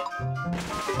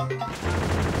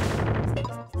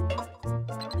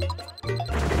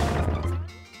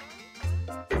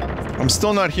 I'm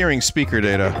still not hearing speaker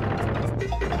data.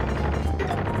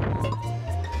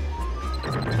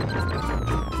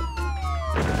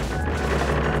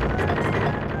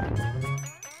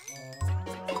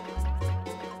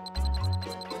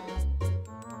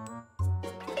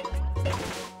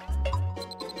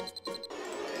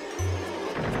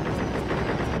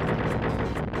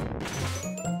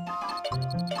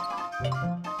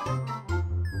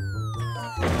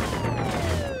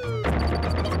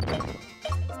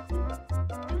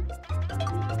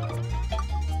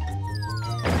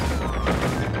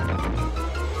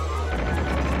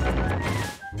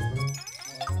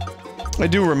 I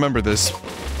do remember this.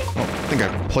 I don't think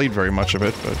I played very much of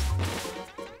it, but...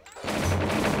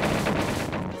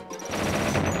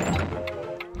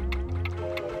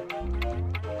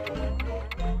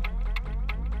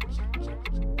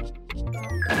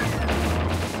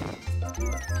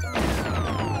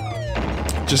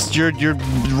 Just your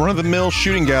run-of-the-mill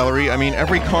shooting gallery. I mean,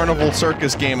 every Carnival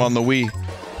Circus game on the Wii,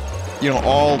 you know,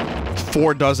 all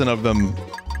 4 dozen of them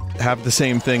have the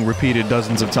same thing repeated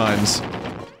dozens of times.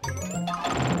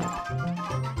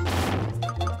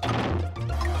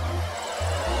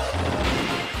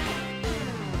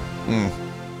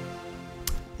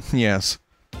 Yes.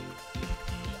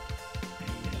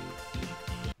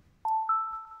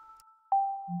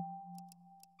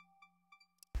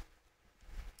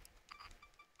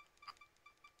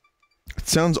 It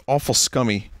sounds awful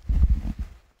scummy.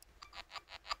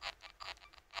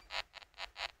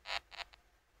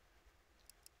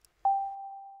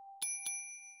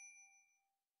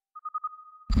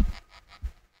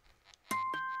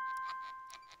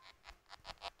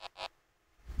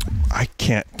 I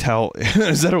can't tell.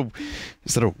 Is that a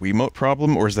Wiimote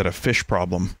problem or is that a fish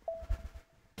problem?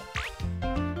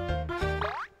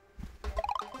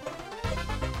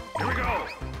 Here we go.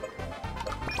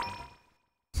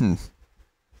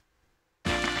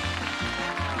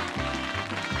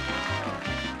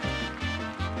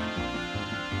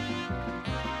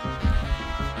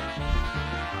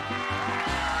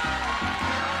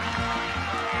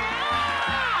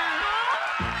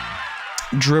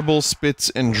 Dribble, spits,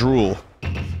 and drool.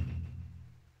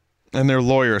 And their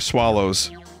lawyer swallows.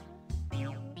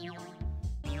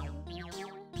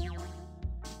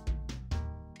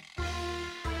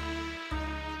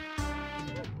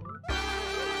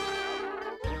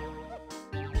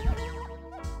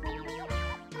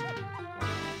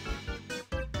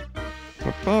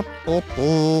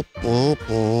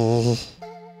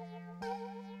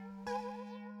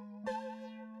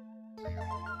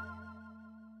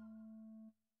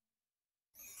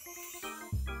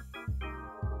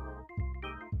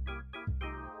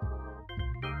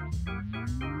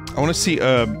 I want to see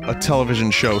a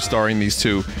television show starring these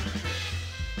two.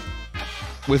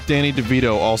 With Danny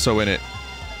DeVito also in it.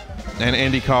 And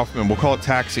Andy Kaufman. We'll call it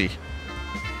Taxi.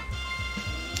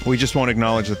 We just won't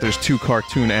acknowledge that there's 2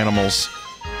 cartoon animals.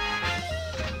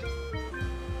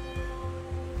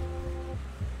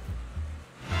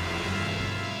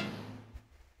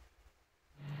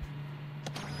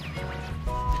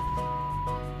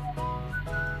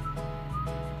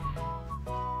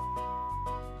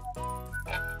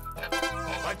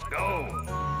 Let's go.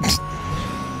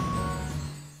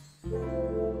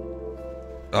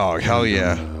 Oh, hell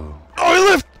yeah. Below. Oh, I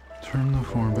lift! Turn the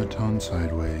form baton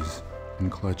sideways and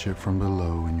clutch it from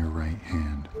below in your right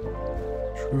hand.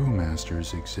 True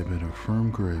masters exhibit a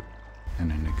firm grip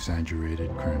and an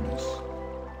exaggerated grimace.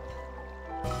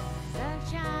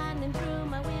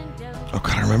 Oh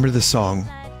god, I remember this song.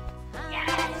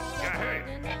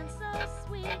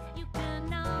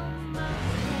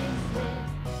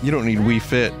 You don't need Wii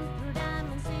Fit.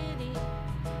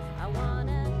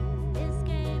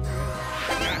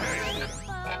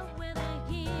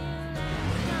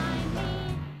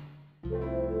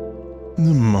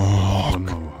 The Mohawk. The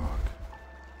Mohawk.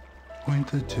 Point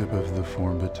the tip of the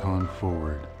form baton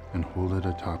forward and hold it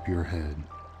atop your head.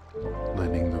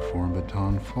 Letting the form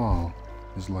baton fall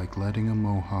is like letting a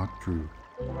Mohawk droop.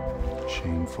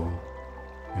 Shameful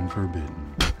and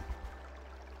forbidden.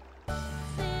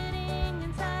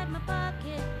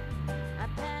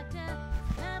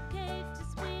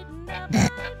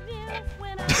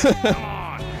 Come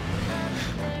on.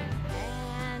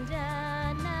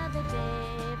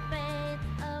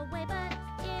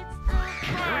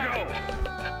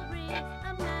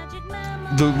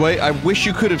 The way I wish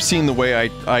you could have seen the way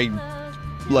I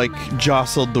like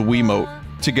jostled the Wiimote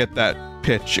to get that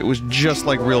pitch. It was just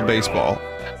like real baseball.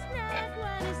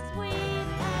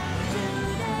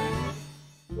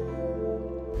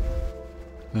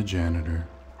 The janitor.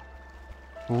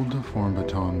 Hold the form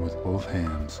baton with both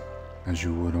hands as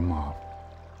you would a mop.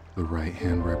 The right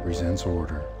hand represents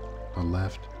order, the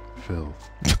left,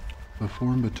 filth. The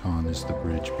form baton is the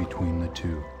bridge between the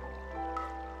two.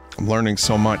 I'm learning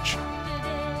so much.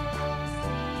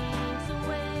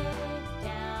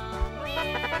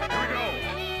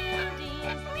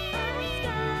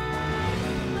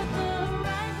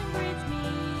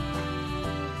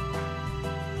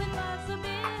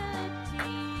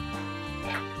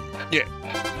 Yeah.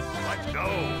 Let's go.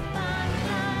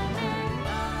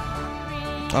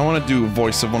 I want to do a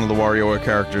voice of one of the WarioWare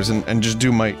characters and just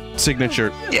do my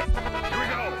signature. Yeah. Here we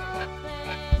go.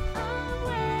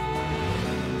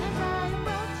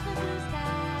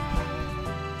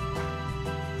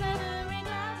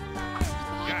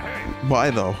 Yeah, hey. Why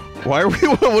though? Why are we?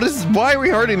 Why are we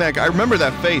hurting that guy? I remember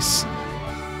that face. Here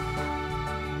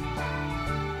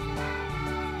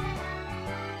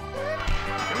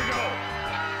we go.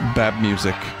 Bad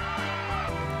music.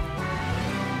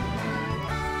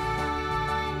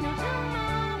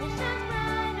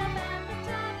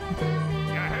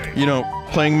 Yeah, hey. You know,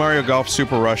 playing Mario Golf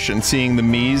Super Rush and seeing the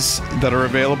Miis that are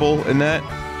available in that,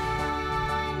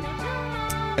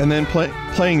 and then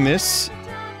playing this,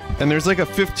 and there's like a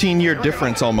 15-year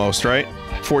difference almost, right?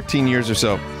 14 years or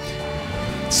so.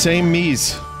 Same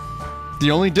Miis.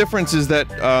 The only difference is that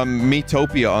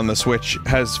Miitopia on the Switch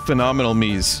has phenomenal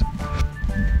Miis,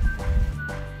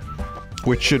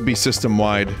 which should be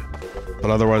system-wide, but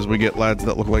otherwise we get lads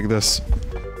that look like this.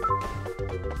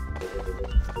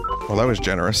 Well, that was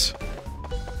generous.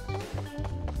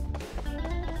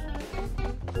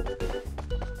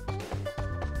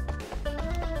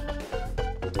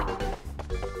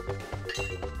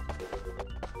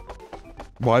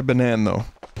 Why banana, though?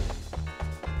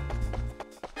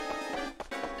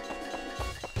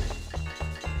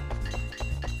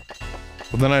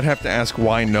 Well, then I'd have to ask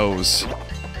why nose.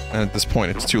 And at this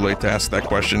point, it's too late to ask that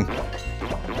question.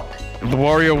 The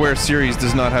WarioWare series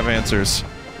does not have answers.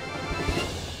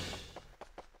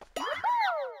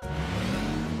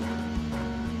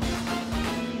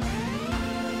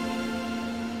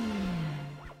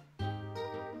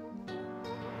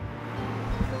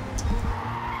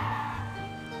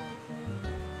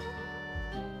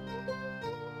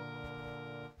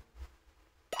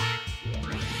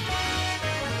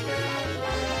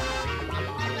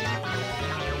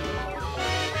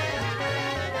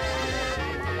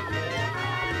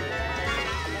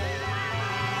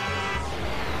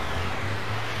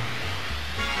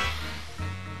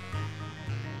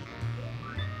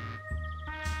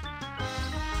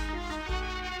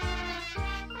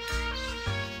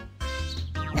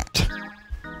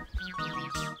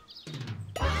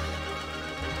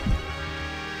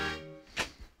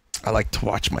 I like to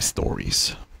watch my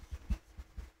stories.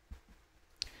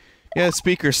 Yeah, the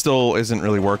speaker still isn't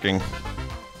really working.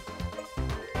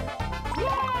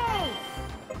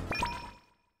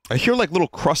 I hear like little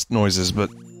crust noises, but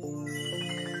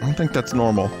I don't think that's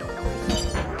normal.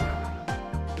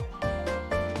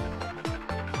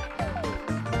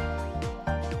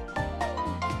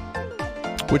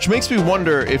 Which makes me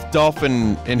wonder if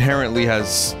Dolphin inherently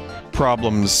has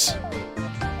problems.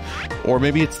 Or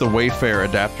maybe it's the Wayfair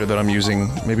adapter that I'm using.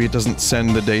 Maybe it doesn't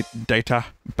send the data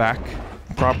back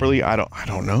properly. I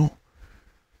don't know.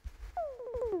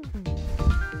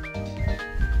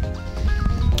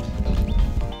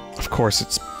 Of course,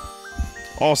 it's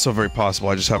also very possible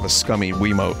I just have a scummy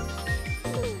Wiimote.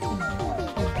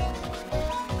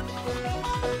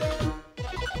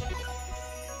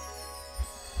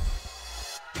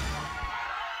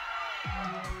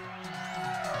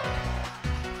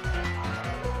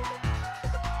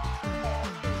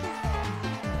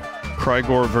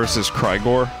 Crygor versus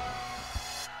Crygor.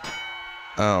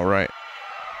 Oh, right.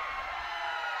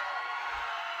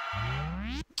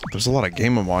 There's a lot of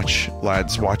Game & Watch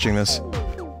lads watching this.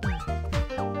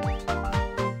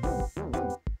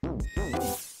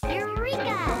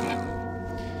 Eureka!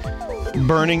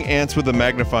 Burning ants with a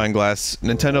magnifying glass.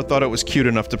 Nintendo thought it was cute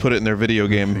enough to put it in their video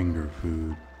game. Finger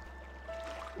food.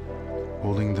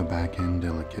 Holding the back end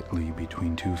delicately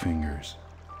between two fingers.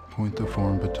 Point the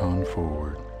form baton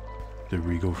forward. The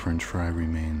regal French fry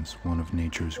remains one of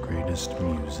nature's greatest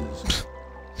muses.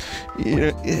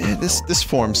 Yeah, this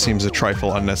form seems a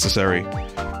trifle unnecessary.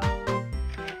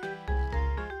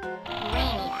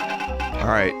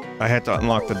 Alright, I had to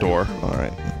unlock the door.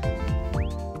 Alright.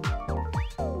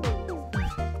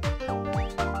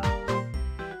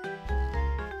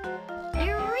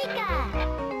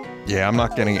 Yeah, I'm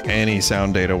not getting any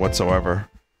sound data whatsoever.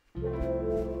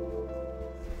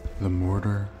 The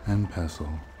mortar and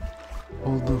pestle.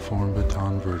 Hold the form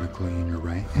baton vertically in your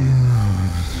right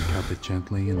hand and cup it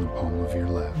gently in the palm of your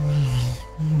left.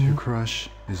 To crush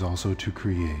is also to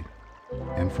create,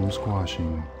 and from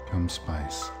squashing comes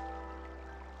spice.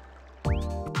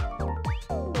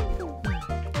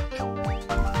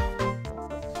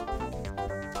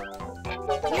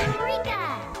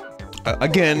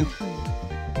 Again,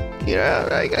 yeah,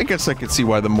 I guess I could see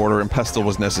why the mortar and pestle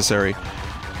was necessary.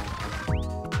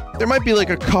 There might be like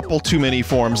a couple too many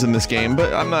forms in this game,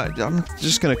 but I'm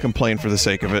just gonna complain for the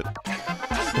sake of it.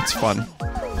 It's fun.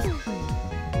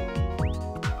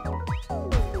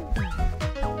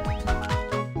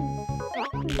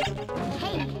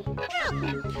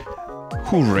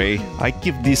 Hooray, I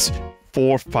give this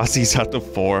 4 fuzzies out of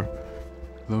 4.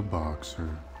 The boxer.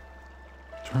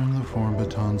 Turn the form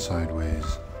baton sideways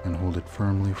and hold it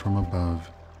firmly from above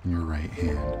in your right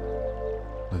hand.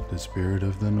 Let the spirit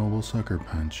of the noble sucker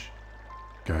punch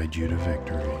guide you to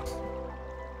victory.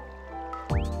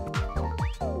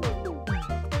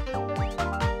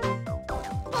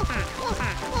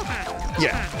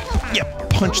 Yeah,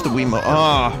 punch the Wiimote.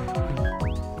 Ah.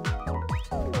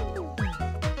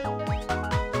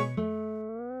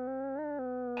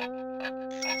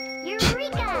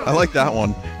 I like that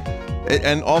one.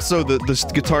 And also the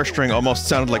guitar string almost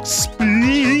sounded like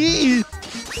speed.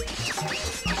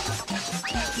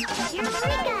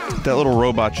 That little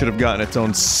robot should have gotten its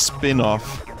own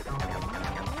spin-off.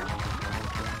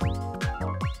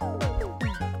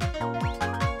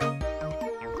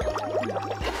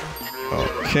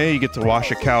 Okay, you get to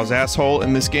wash a cow's asshole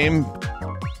in this game.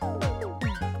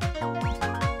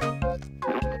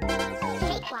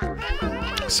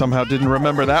 Somehow didn't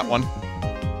remember that one.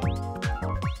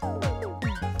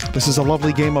 This is a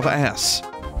lovely game of ass.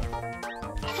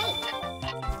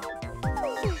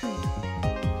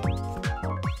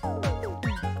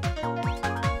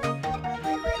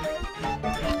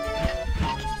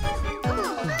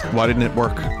 Why didn't it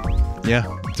work? Yeah,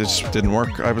 this didn't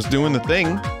work. I was doing the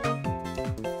thing.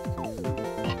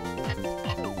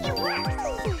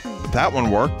 That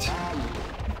one worked.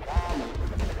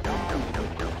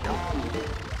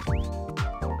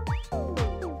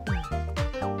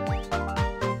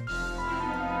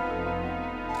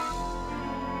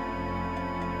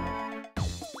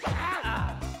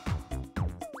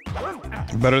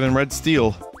 Better than Red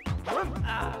Steel.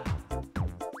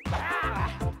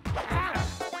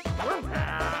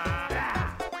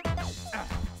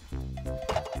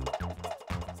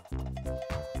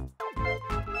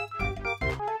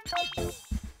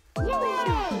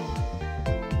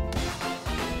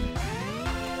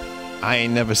 I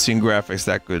ain't never seen graphics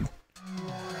that good.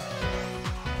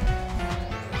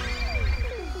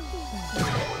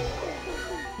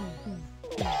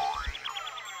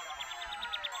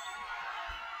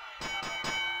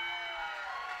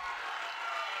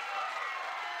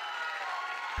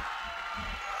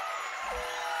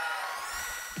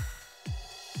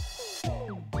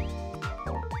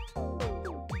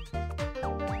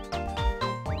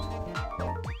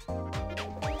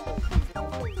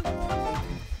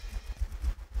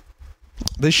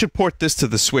 They should port this to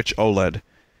the Switch OLED.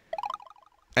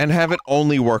 And have it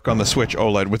only work on the Switch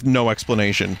OLED with no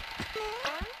explanation.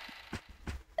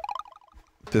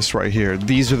 This right here.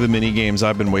 These are the mini games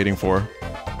I've been waiting for.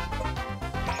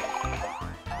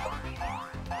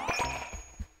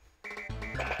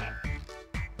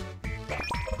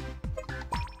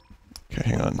 Okay,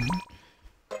 hang on.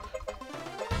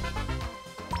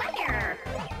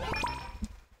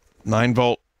 Nine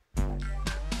volt.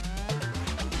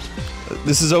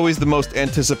 This is always the most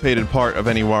anticipated part of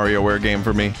any WarioWare game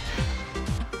for me.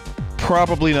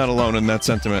 Probably not alone in that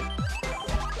sentiment.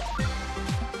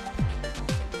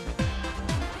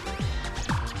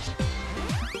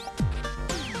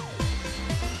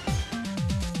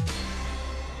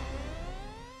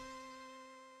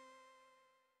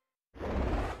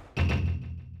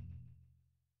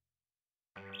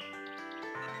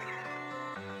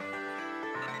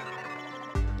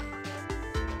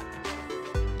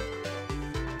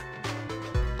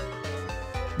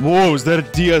 Whoa, is that a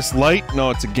DS Lite? No,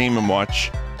 it's a Game &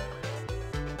 Watch.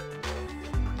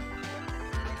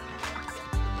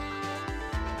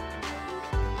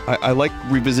 I like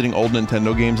revisiting old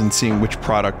Nintendo games and seeing which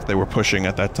product they were pushing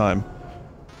at that time.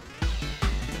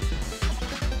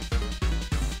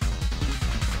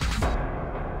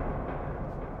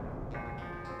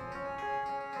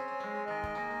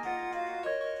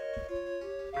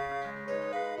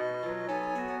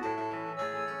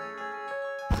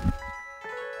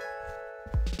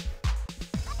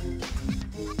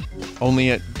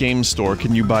 Only at Game Store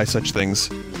can you buy such things.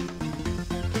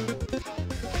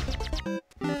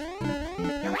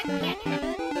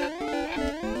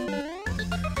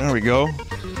 There we go.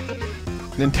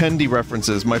 Nintendo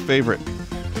references, my favorite.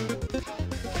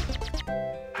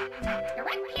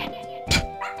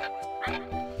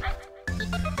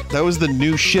 That was the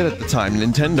new shit at the time,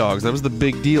 Nintendogs. That was the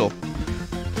big deal.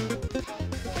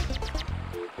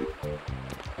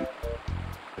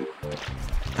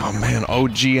 Oh man,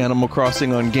 OG Animal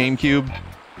Crossing on GameCube.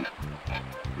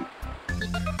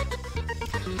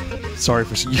 Sorry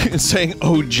for saying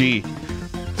OG.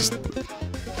 Just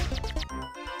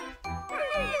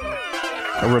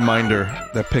a reminder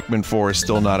that Pikmin 4 is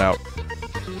still not out.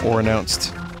 Or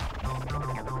announced.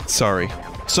 Sorry.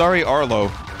 Sorry, Arlo.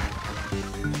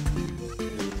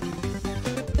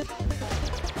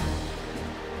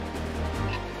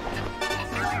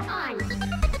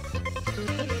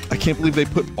 I can't believe they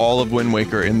put all of Wind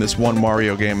Waker in this one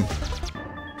Mario game.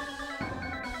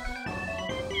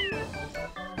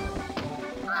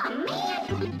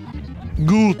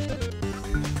 Good.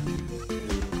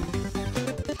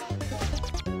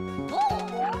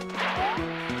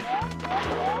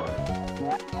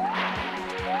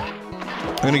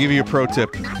 I'm gonna give you a pro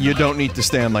tip. You don't need to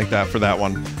stand like that for that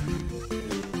one.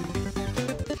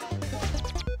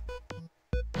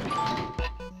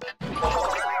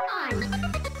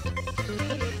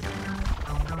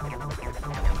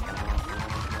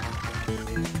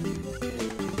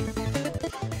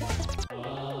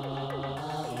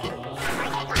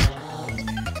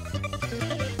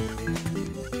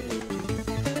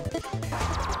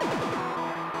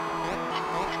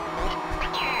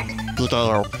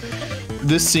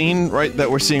 This scene, right, that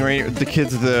we're seeing right here, the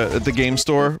kids at the game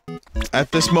store,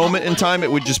 at this moment in time,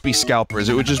 it would just be scalpers.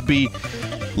 It would just be,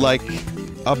 like,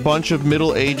 a bunch of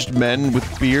middle-aged men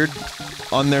with beard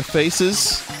on their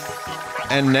faces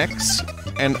and necks,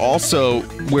 and also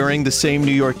wearing the same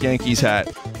New York Yankees hat.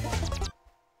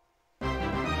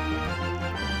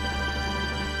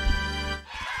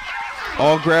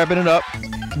 All grabbing it up,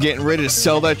 getting ready to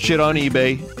sell that shit on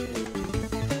eBay.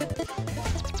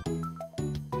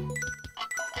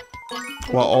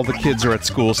 While all the kids are at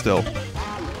school still.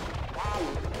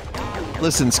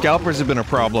 Listen, scalpers have been a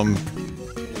problem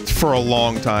for a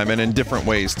long time, and in different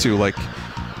ways, too. Like,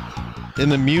 in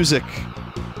the music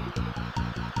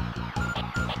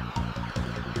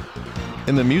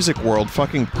world,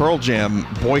 fucking Pearl Jam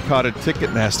boycotted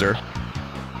Ticketmaster.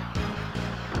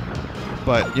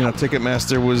 But, you know,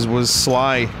 Ticketmaster was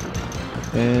sly.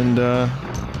 And,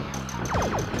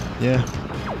 yeah.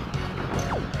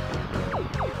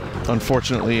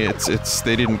 Unfortunately,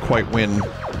 they didn't quite win.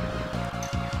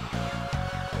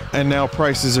 And now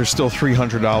prices are still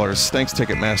 $300. Thanks,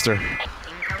 Ticketmaster.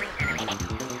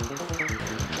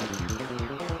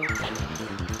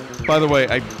 By the way,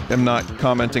 I am not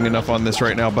commenting enough on this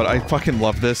right now, but I fucking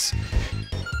love this.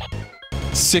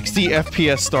 60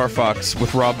 FPS Star Fox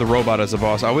with Rob the Robot as a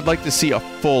boss. I would like to see a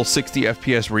full 60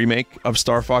 FPS remake of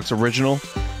Star Fox Original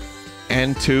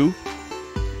and 2.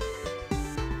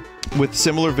 With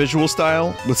similar visual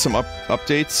style, with some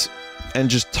updates, and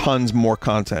just tons more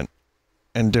content.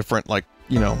 And different, like,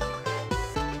 you know...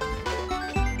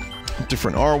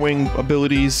 different R-Wing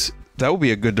abilities. That would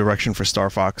be a good direction for Star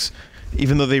Fox.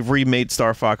 Even though they've remade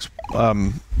Star Fox,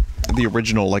 the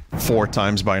original, like, 4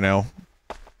 times by now.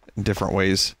 In different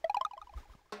ways.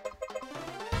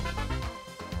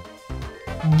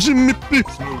 Jimmy!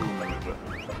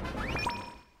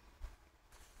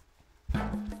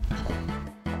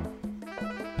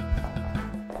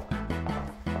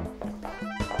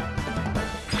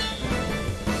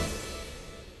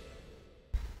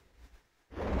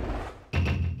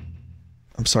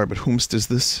 I'm sorry, but whomst is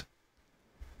this?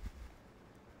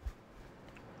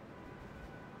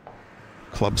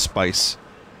 Club Spice.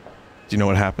 Do you know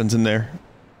what happens in there?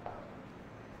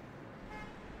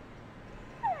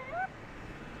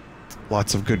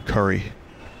 Lots of good curry.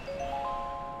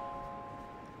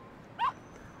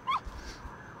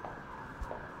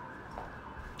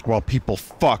 While people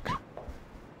fuck.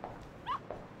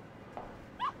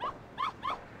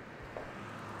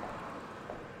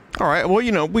 Alright, well,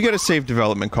 you know, we gotta save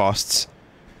development costs.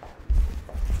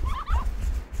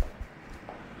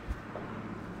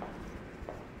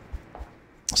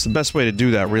 So the best way to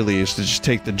do that, really, is to just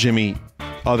take the Jimmy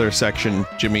other section,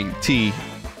 Jimmy T,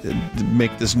 and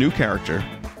make this new character.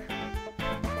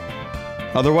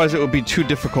 Otherwise, it would be too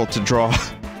difficult to draw.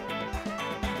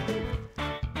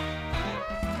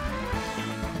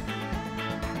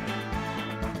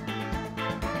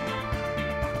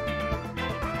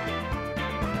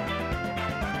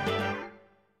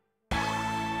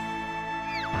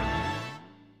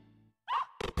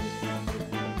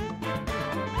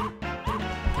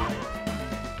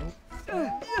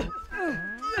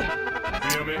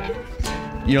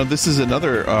 You know, this is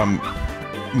another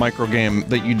micro game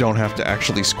that you don't have to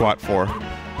actually squat for.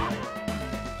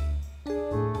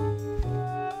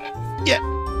 Yeah.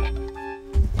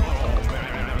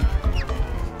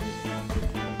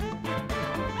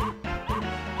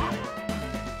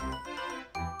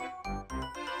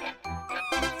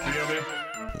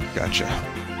 Gotcha.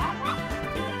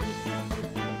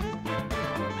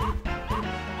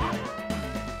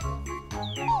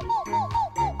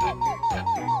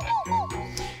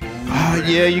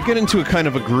 Yeah, you get into a kind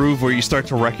of a groove where you start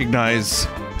to recognize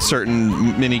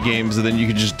certain mini games, and then you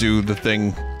can just do the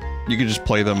thing. You can just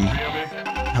play them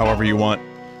however you want.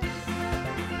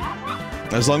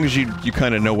 As long as you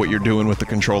kind of know what you're doing with the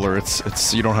controller,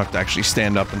 it's you don't have to actually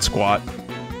stand up and squat.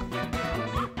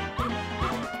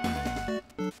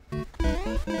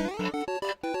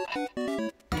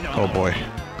 Oh boy.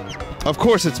 Of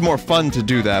course, it's more fun to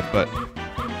do that, but...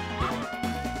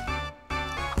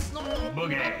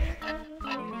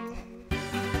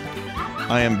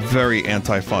 I am very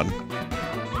anti-fun.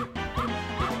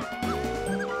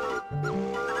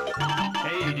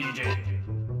 Hey, DJ.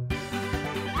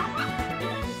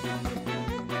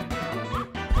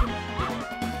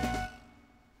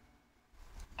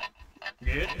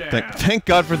 Get down. Thank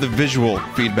God for the visual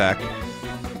feedback.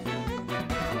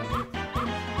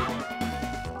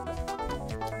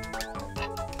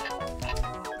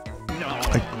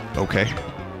 Okay.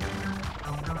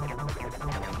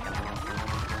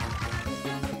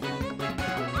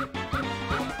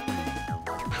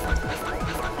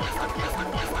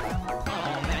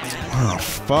 Oh,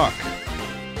 fuck.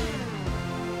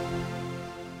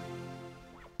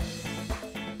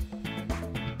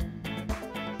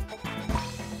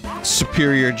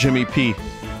 Superior Jimmy P.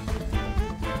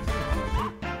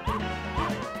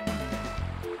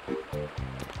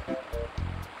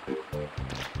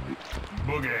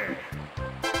 Boogie.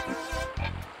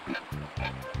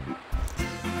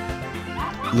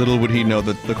 Little would he know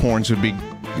that the horns would be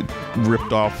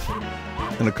ripped off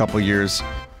in a couple years.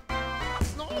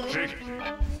 Shake it.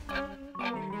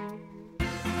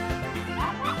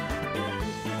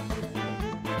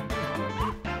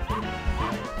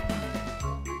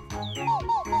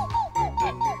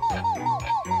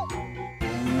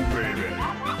 Ooh, baby.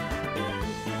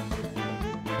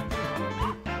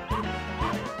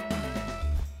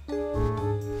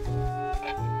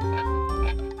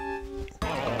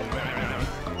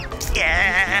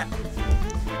 Yeah.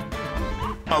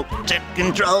 Motion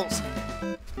controls.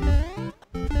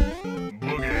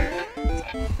 Boogie.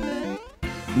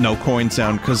 No coin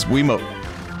sound, because Wiimote.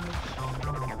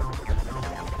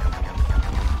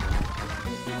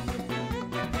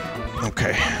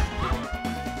 Okay.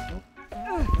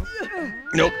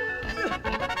 Nope.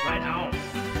 Right on.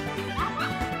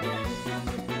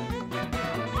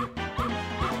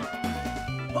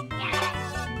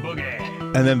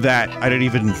 Boogie. And then that, I didn't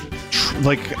even...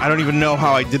 like, I don't even know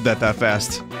how I did that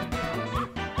fast.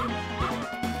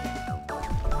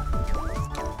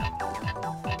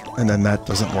 And then that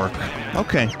doesn't work.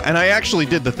 Okay. And I actually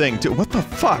did the thing, too. What the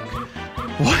fuck?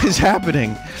 What is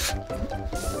happening?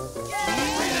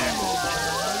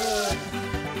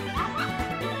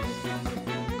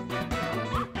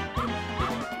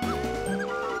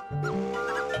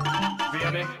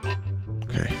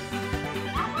 Okay.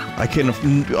 I can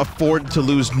afford to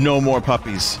lose no more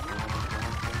puppies.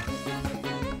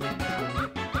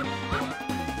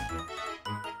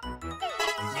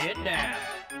 Get down.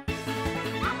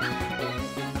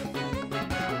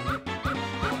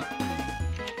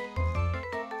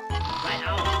 Right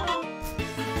on.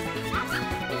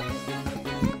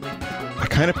 I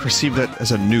kind of perceive that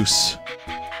as a noose.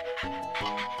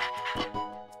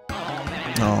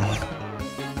 Oh.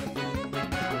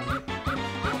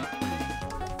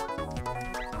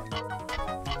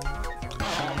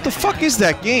 What the fuck is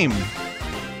that game?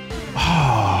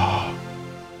 Oh.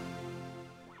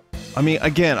 I mean,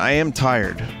 again, I am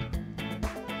tired.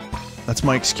 That's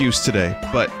my excuse today.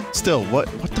 But still, what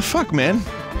the fuck, man?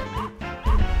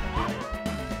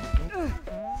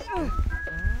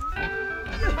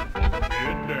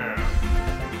 Get down.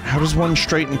 How does one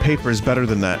straighten papers better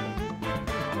than that?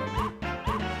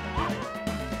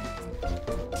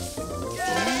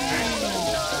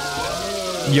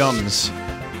 Yums.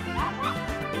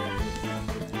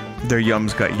 Their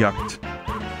yums got yucked.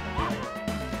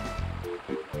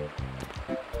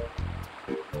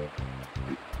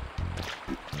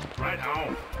 Right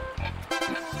on.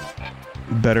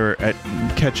 Better at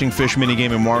catching fish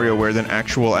minigame in WarioWare than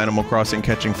actual Animal Crossing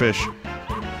catching fish.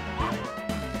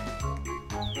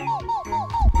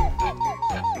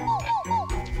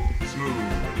 Smooth.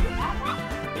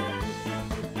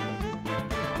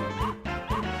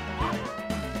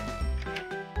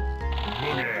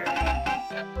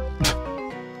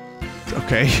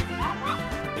 Okay.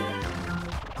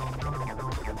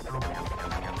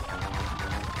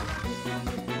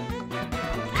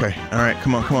 Okay, alright,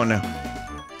 come on now.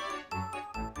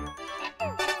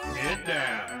 Get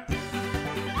down.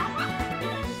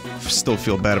 Still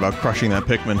feel bad about crushing that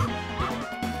Pikmin.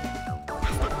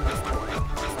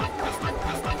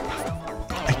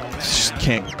 I just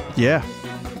can't... Yeah.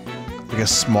 I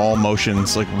guess small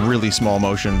motions, like really small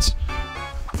motions.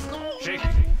 Shake.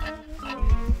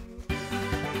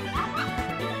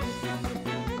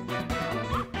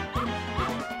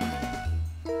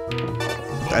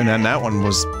 And then that one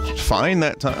was fine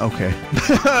that time. Okay.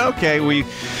 Okay,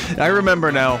 I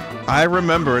remember now. I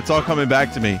remember. It's all coming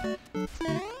back to me.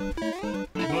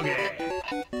 Boogie.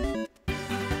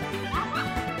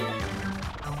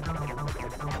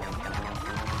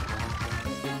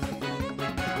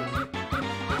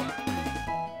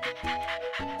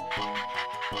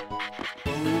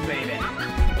 Ooh, baby.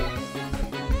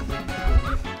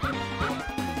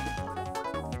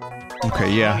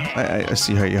 Okay, yeah. I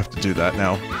see how you have to do that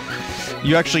now.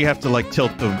 You actually have to, like,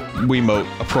 tilt the Wiimote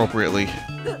appropriately.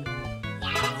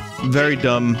 Very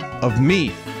dumb of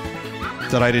me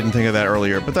that I didn't think of that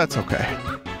earlier, but that's okay.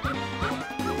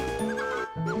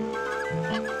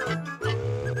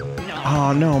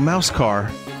 Oh no, mouse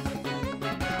car.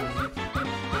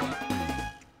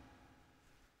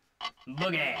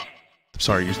 Boogie.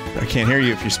 Sorry, I can't hear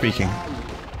you if you're speaking.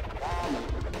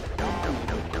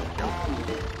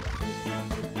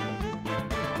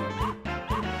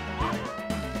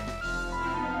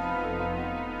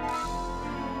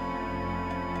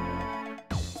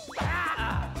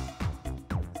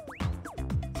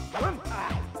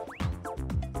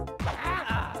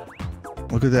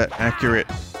 Look at that accurate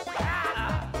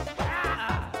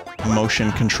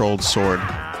motion-controlled sword.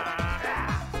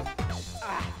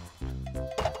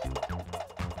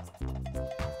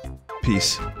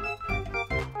 Peace.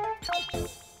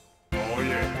 Oh,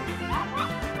 yeah.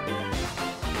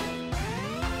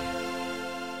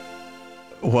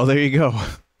 Well, there you go.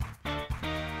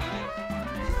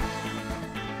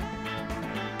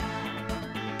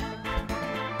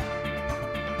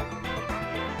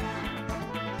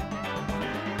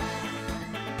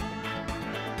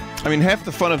 I mean, half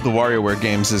the fun of the WarioWare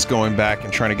games is going back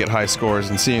and trying to get high scores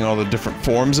and seeing all the different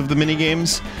forms of the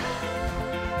minigames.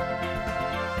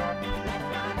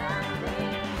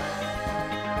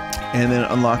 And then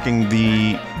unlocking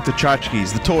the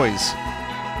tchotchkes, the toys.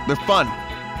 They're fun.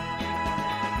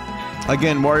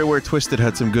 Again, WarioWare Twisted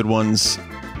had some good ones.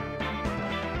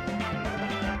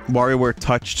 WarioWare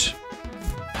Touched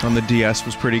on the DS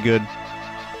was pretty good.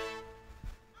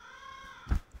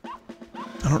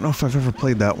 I don't know if I've ever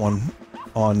played that one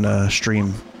on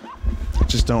stream. I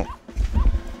just don't.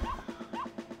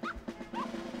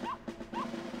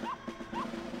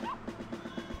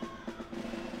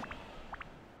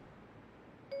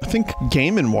 I think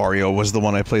Game & Wario was the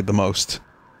one I played the most.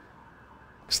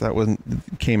 Because that one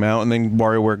came out, and then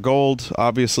WarioWare Gold,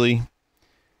 obviously.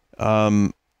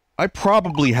 I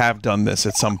probably have done this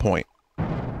at some point.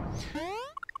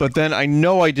 But then I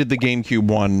know I did the GameCube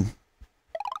one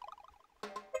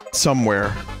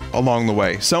somewhere along the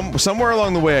way. Somewhere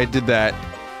along the way I did that,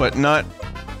 but not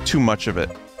too much of it.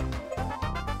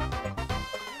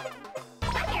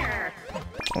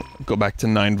 I'll go back to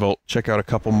 9-volt, check out a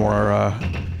couple more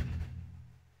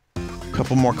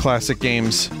classic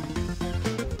games.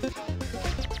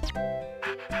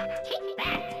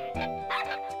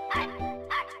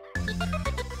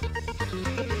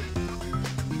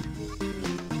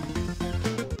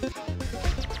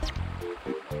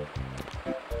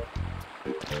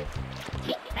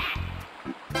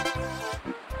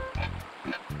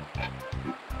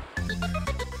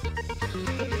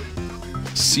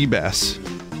 Seabass.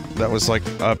 That was like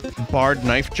a barred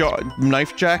knife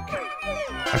jack?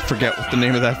 I forget what the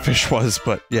name of that fish was,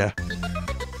 but yeah.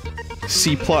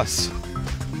 C+.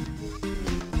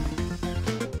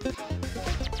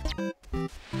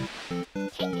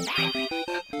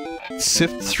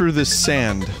 Sift through this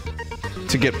sand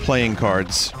to get playing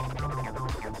cards.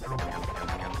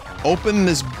 Open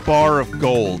this bar of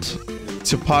gold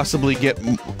to possibly get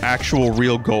actual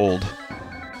real gold.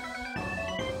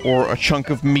 Or a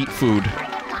chunk of meat food.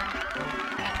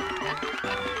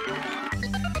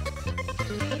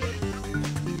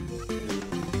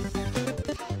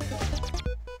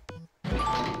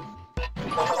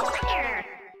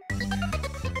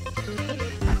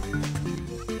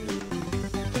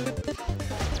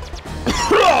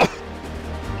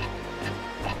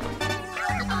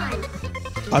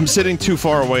 I'm sitting too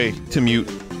far away to mute.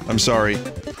 I'm sorry.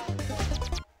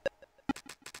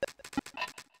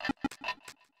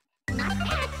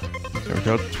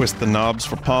 we go. Twist the knobs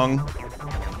for Pong.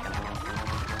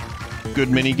 Good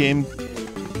minigame.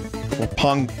 Well,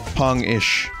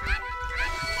 Pong-ish.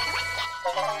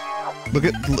 Look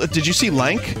at- did you see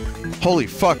Lank? Holy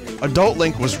fuck, adult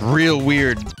Link was real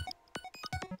weird.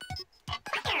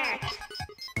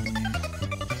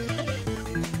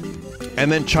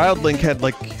 And then Child Link had,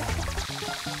 like,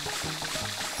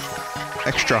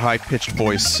 extra high-pitched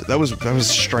voice. That was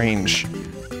strange.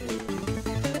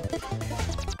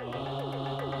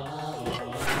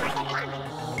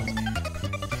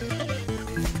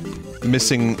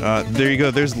 Missing, there you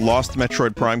go, there's lost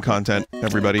Metroid Prime content,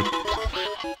 everybody.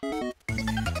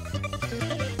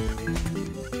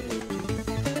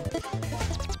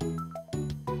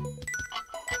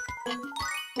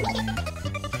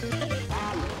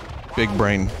 Big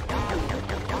brain.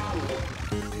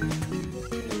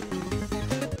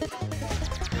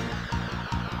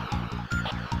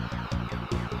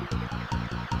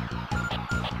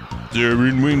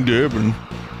 Devin.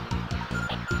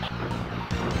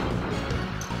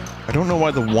 I don't know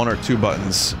why the 1 or 2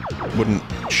 buttons wouldn't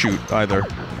shoot either.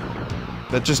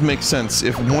 That just makes sense.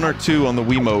 If 1 or 2 on the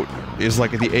Wiimote is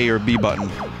like the A or B button.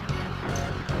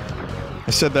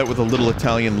 I said that with a little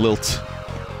Italian lilt.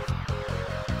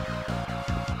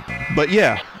 But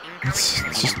yeah, it's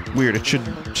just weird. It should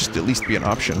just at least be an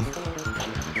option.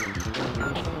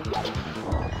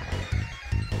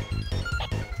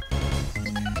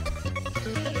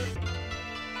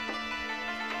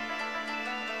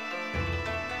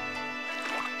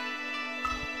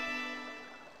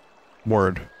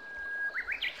 Word.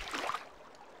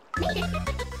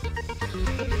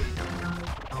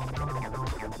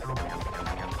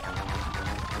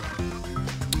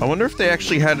 I wonder if they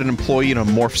actually had an employee in a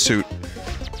morph suit.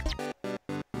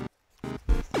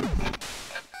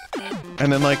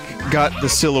 And then, like, got the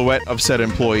silhouette of said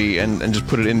employee and just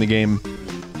put it in the game.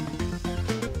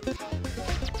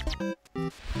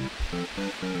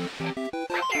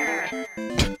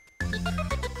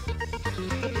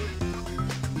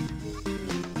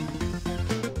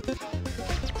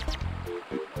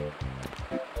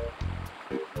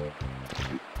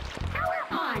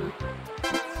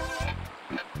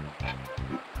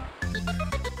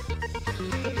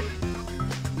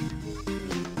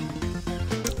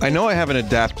 I know I have an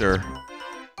adapter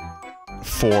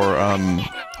for,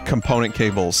 component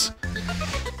cables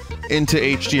into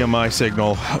HDMI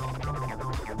signal,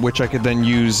 which I could then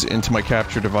use into my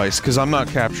capture device, because I'm not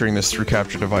capturing this through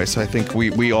capture device. I think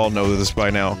we all know this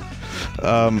by now.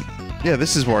 Yeah,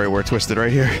 this is WarioWare Twisted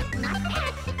right here.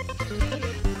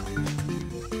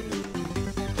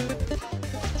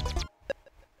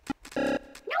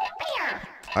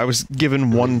 I was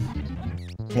given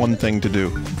one thing to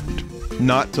do.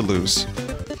 Not to lose.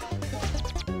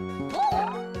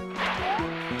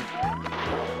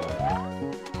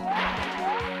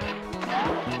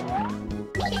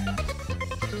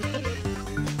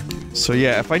 So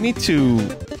yeah, if I need to,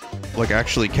 like,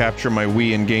 actually capture my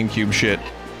Wii and GameCube shit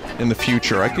in the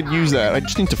future, I could use that. I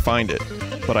just need to find it.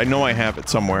 But I know I have it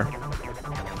somewhere.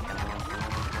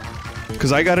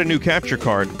 Because I got a new capture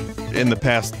card in the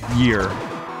past year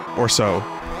or so.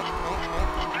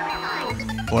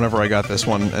 Whenever I got this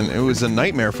one, and it was a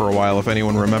nightmare for a while, if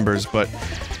anyone remembers, but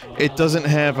it doesn't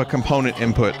have a component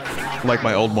input like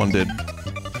my old one did.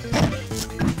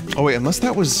 Oh wait, unless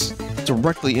that was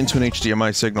directly into an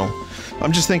HDMI signal.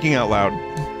 I'm just thinking out loud.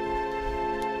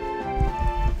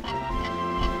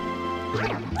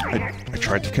 I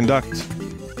tried to conduct.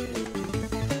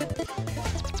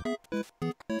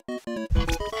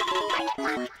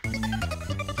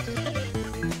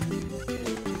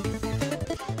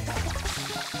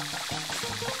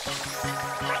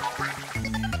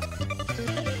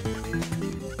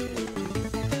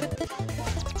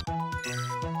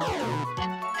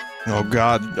 Oh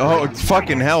god. Oh,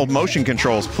 fucking hell. Motion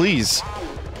controls, please.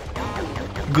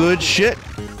 Good shit.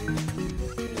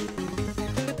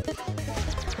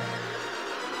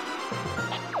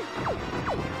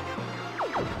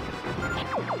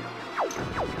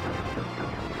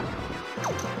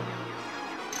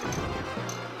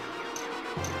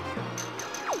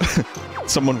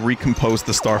 Someone recomposed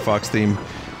the Star Fox theme,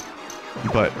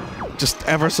 but just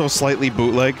ever so slightly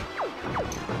bootleg.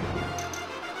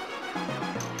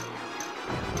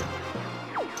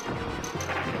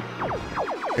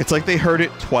 It's like they heard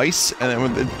it twice,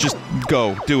 and then just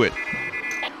go, do it.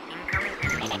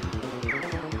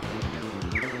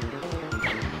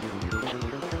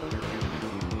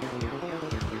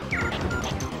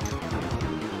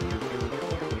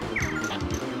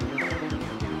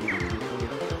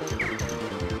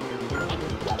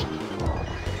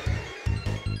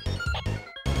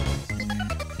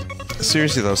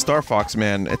 Seriously though, Star Fox,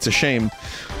 man, it's a shame.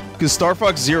 Because Star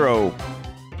Fox Zero,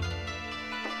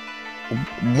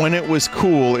 when it was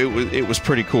cool, it was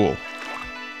pretty cool.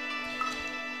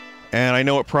 And I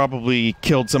know it probably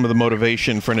killed some of the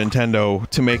motivation for Nintendo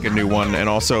to make a new one, and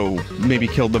also maybe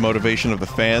killed the motivation of the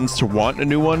fans to want a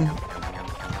new one.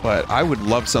 But I would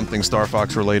love something Star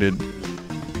Fox related.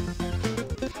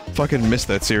 Fucking miss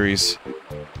that series.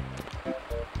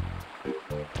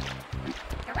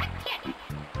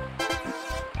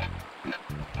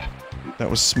 That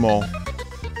was small.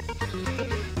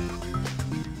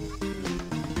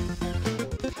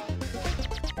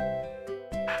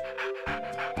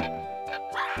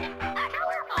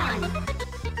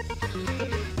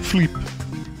 Sleep.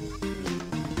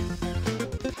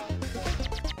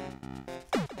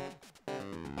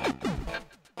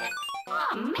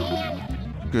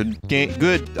 Good game.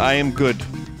 Good. I am good.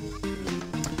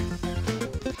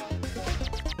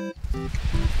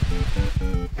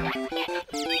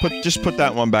 Just put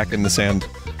that one back in the sand.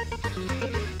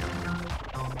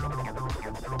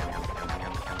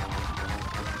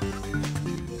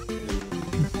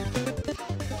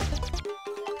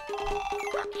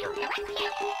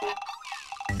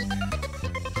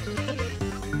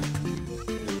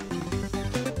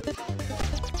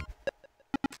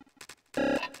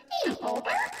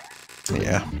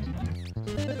 Yeah.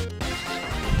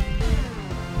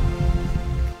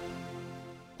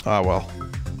 Ah, well.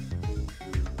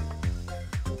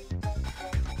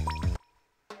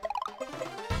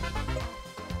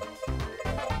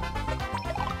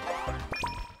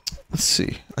 Let's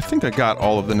see. I think I got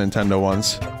all of the Nintendo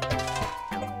ones.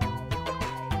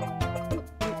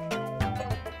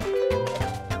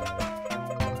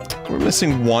 We're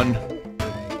missing one.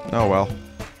 Oh well.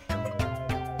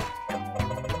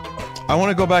 I want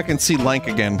to go back and see Lank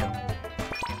again.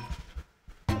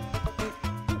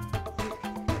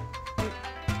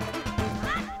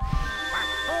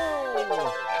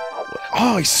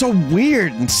 Oh, he's so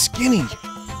weird and skinny.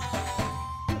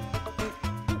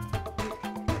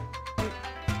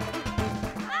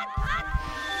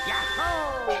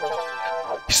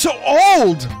 He's so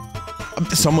old!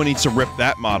 Someone needs to rip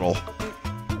that model.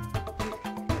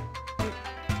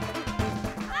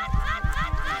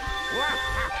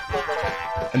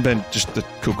 And then just the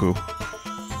cuckoo.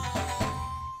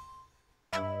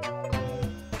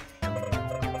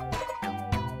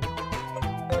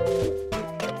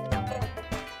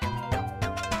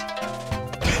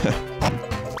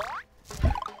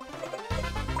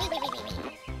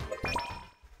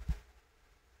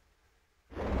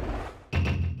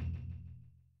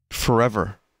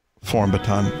 Forever, form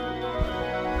baton.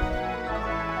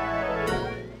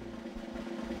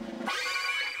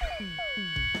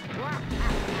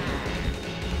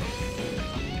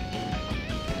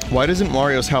 Why doesn't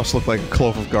Mario's house look like a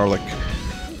clove of garlic?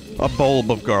 A bulb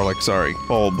of garlic, sorry.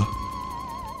 Bulb.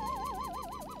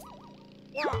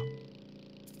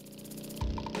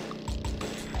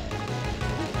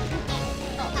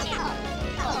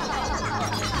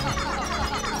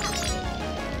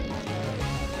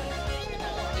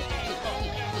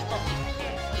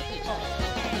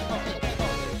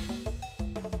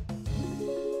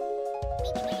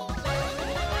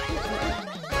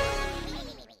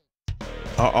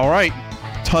 Alright.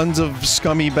 Tons of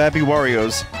scummy babby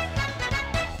Warios.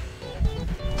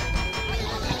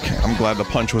 Okay, I'm glad the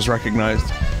punch was recognized.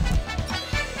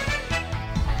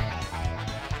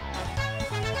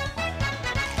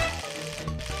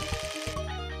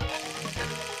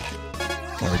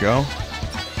 There we go.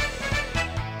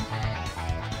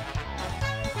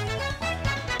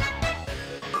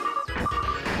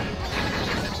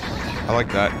 I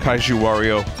like that. Kaiju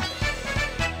Wario.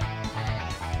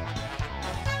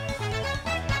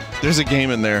 There's a game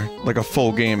in there, like a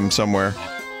full game somewhere.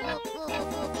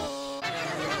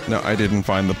 No, I didn't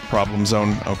find the problem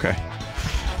zone. Okay.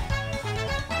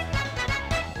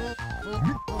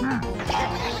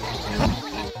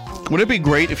 Would it be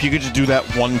great if you could just do that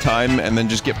one time and then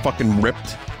just get fucking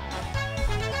ripped?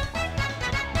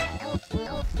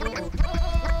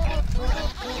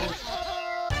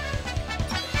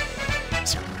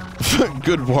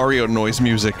 Good Wario noise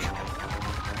music.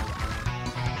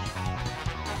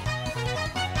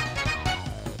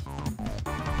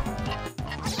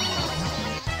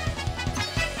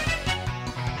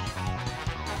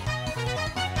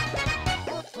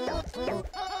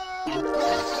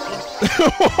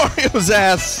 Wario's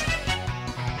ass!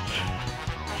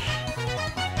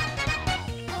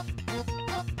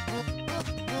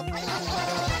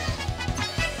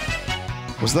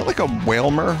 Was that like a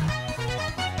Whalmer?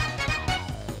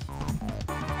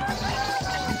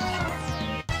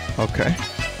 Okay.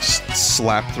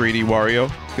 Slap 3D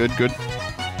Wario. Good, good.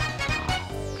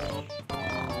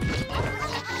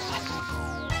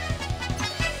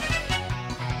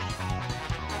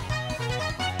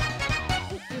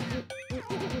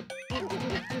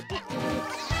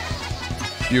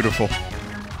 Beautiful.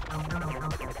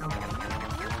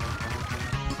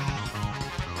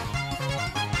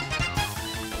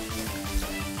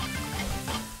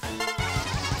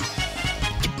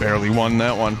 Barely won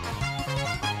that one.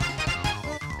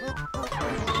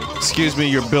 Excuse me,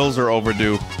 your bills are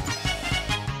overdue.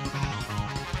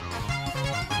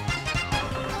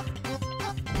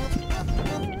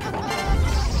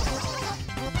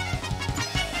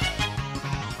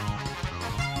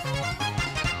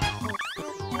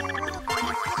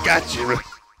 Got you.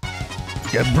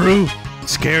 Yeah, brew.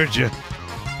 Scared you.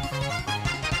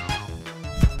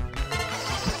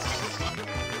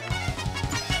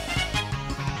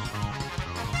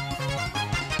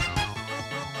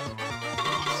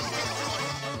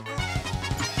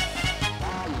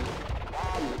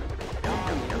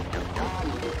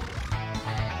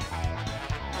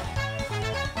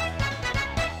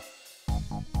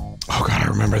 Oh god, I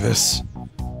remember this.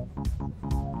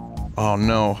 Oh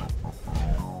no.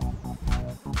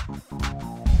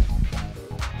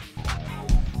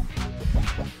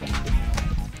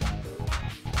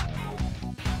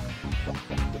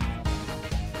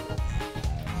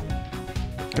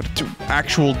 Gotta do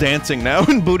actual dancing now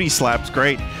and booty slaps,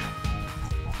 great.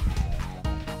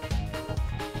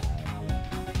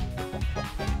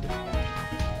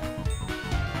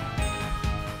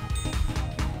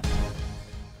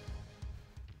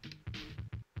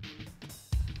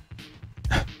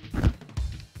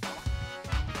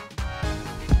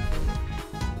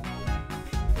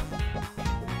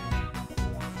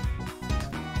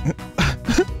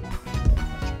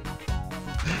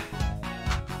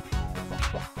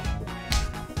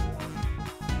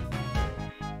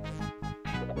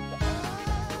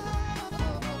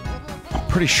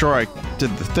 Pretty sure I did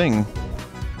the thing.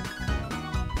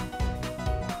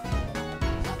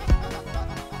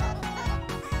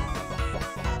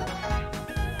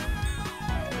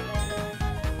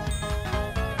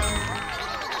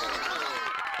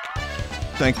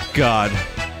 Thank God.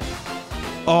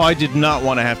 Oh, I did not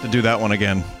want to have to do that one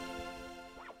again.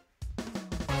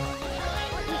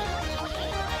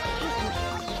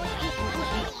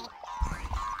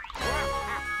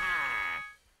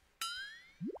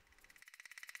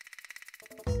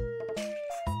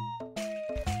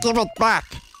 Give it back.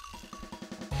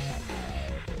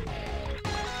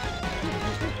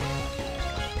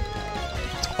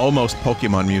 It's almost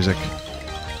Pokemon music.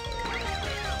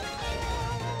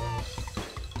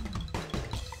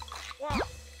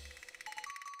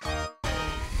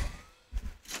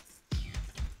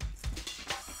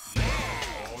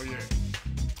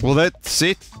 Well, that's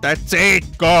it. That's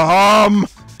it. Go home.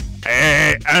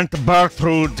 Aunt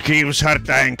Bertrude gives her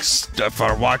thanks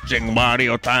for watching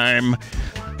Mario Time.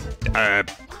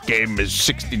 Game is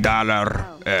 $60,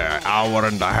 hour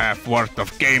and a half worth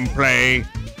of gameplay.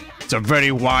 It's a very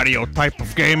Wario type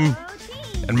of game.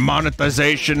 And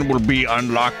monetization will be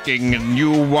unlocking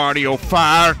new Wario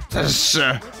farts.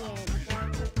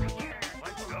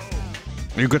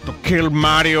 You get to kill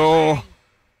Mario.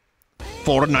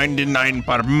 $4.99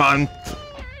 per month.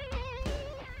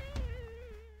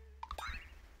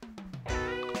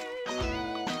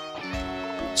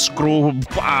 Screw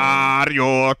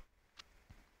Wario.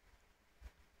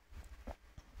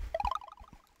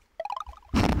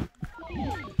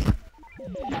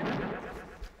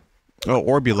 Oh,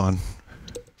 Orbulon.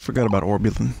 Forgot about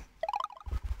Orbulon.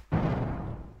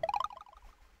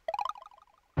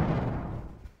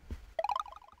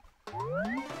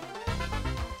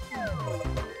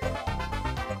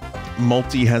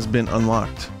 Multi has been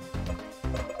unlocked.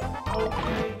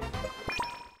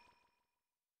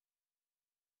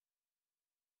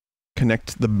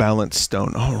 Connect the balance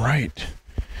stone. All right.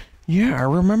 Yeah, I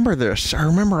remember this. I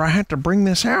remember I had to bring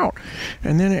this out.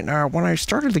 And then it, when I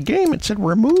started the game, it said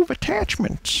remove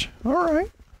attachments. All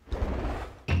right.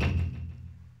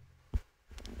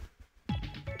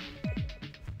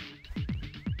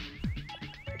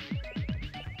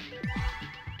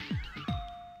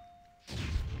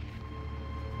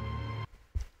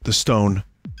 The stone.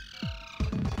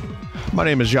 My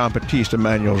name is Jean-Baptiste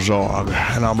Emmanuel Zorg,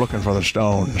 and I'm looking for the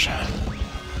stones.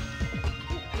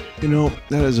 You know,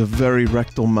 that is a very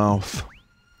rectal mouth.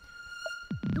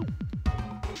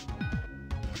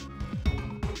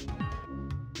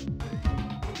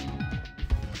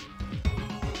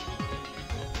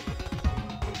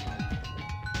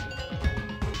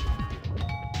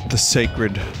 The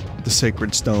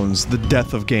sacred stones, the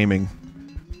death of gaming.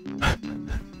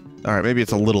 Alright, maybe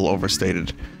it's a little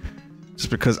overstated. Just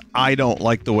because I don't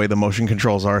like the way the motion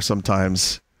controls are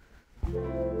sometimes.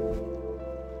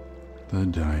 The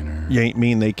diner. You ain't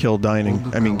mean they kill dining.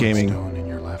 Hold the I mean pellet gaming. stone in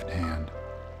your left hand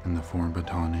and the form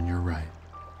baton in your right.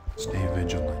 Stay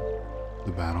vigilant.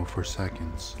 The battle for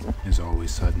seconds is always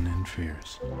sudden and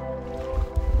fierce.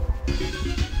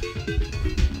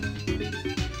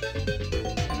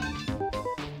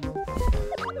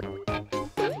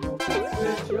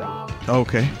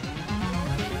 Okay.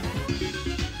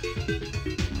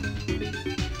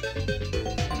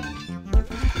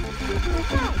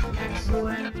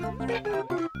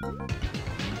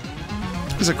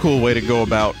 It's a cool way to go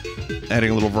about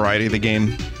adding a little variety to the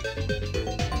game.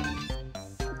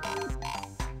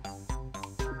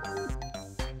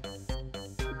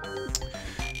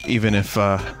 Even if,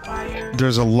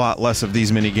 there's a lot less of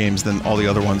these mini games than all the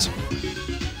other ones.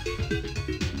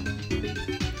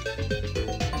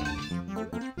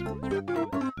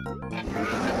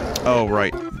 Oh,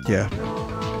 right. Yeah.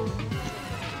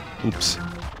 Oops.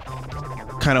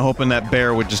 Kind of hoping that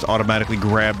bear would just automatically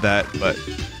grab that, but...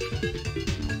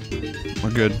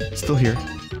 we're good. It's still here.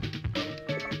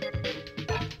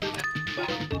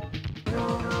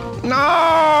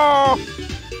 No!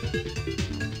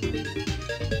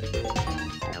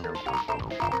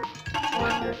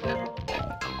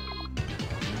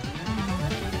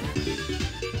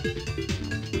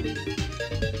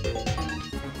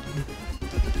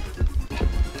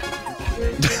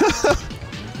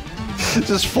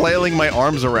 Just flailing my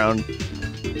arms around.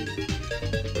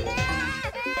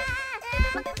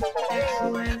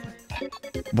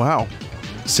 Wow.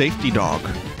 Safety dog.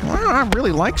 Wow, I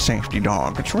really like safety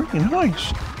dog. It's really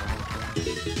nice.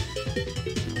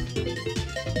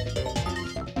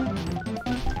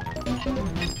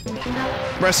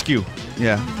 Rescue.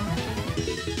 Yeah.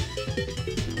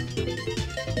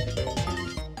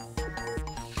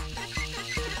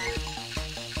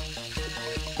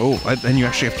 Oh, then you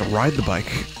actually have to ride the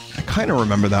bike. I kind of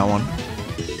remember that one.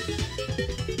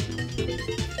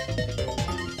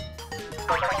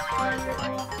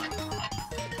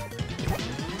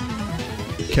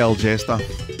 Kel Jesta.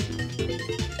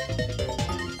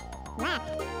 Left,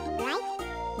 right,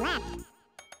 left.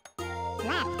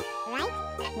 Left,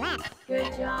 right, left.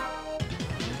 Good job.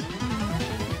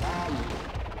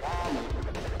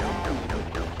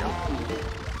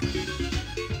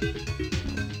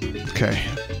 Okay.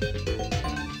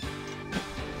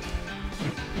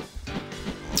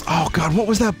 Oh god, what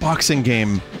was that boxing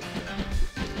game?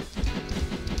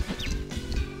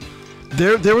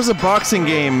 There was a boxing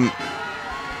game.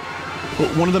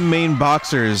 One of the main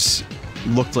boxers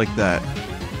looked like that.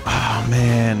 Oh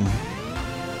man.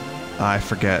 I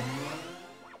forget.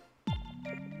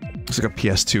 It's like a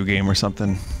PS2 game or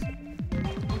something.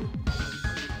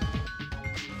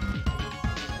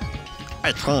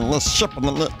 I clean this ship in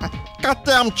the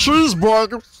goddamn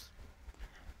cheeseburgers.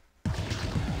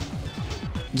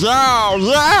 Yow,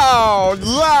 yow,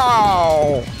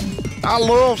 yow! I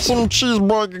love some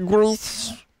cheeseburger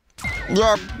grease.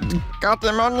 Yeah, got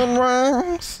them onion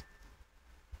rings.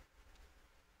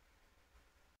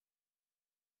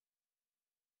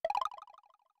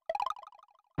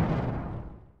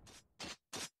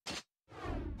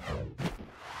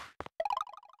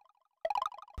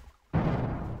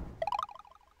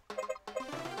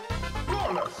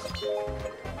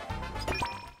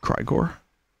 Crygor.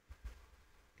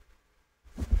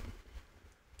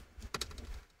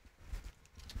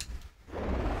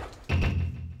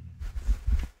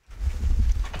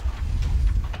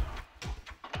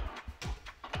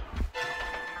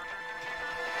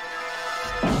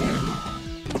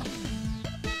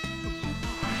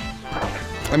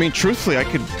 I mean, truthfully, I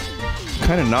could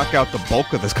kind of knock out the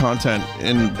bulk of this content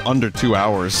in under 2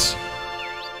 hours.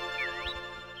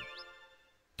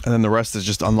 And then the rest is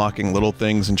just unlocking little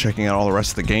things and checking out all the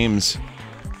rest of the games.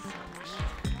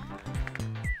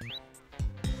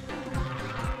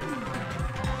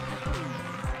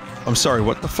 I'm sorry,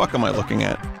 what the fuck am I looking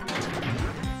at?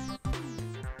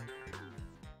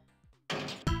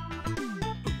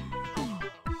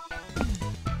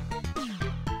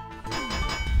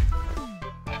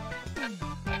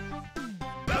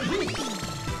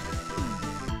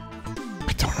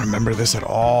 I don't remember this at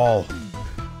all.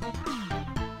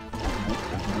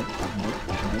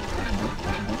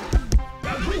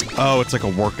 Oh, it's like a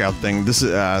workout thing. This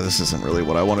isn't really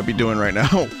what I want to be doing right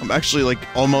now. I'm actually like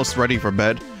almost ready for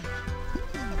bed.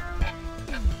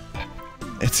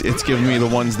 It's giving me the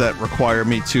ones that require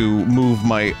me to move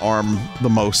my arm the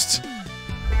most.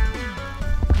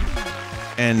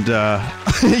 And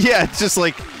yeah, it's just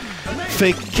like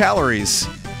fake calories.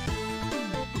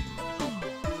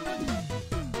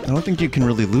 don't think you can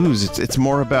really lose. It's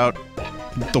more about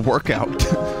the workout.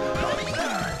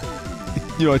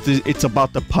 You know, it's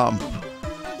about the pump.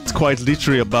 It's quite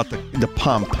literally about the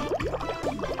pump.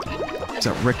 Is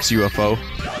that Rick's UFO?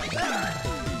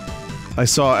 I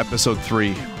saw episode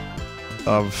 3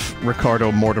 of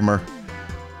Ricardo Mortimer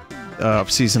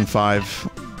of season 5.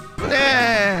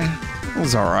 It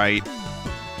was alright.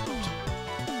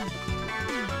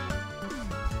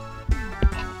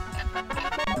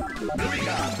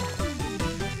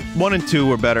 One and 2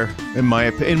 were better, in my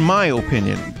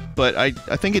opinion. But I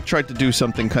think it tried to do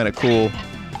something kind of cool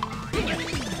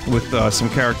with some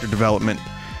character development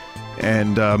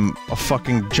and a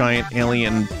fucking giant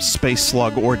alien space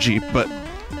slug orgy. But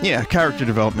yeah, character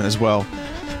development as well.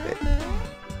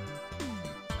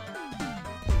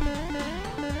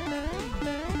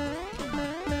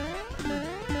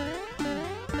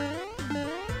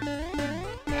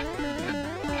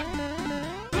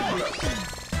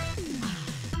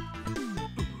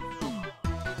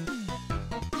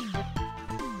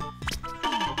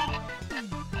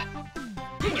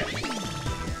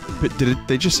 But did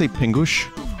they just say Pingush?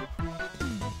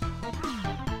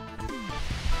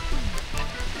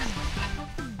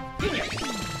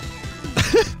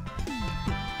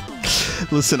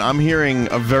 Listen, I'm hearing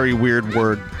a very weird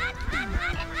word.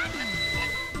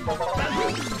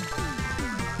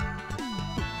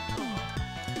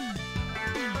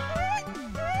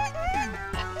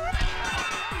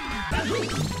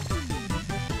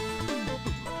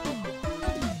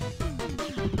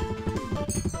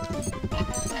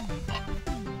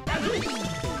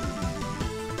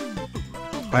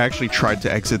 I actually tried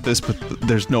to exit this, but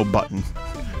there's no button.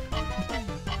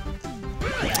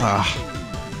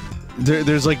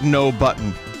 There's like no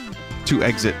button to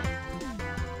exit.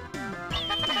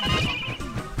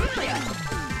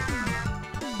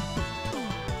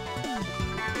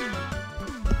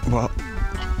 Well,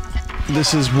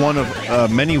 this is one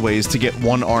of many ways to get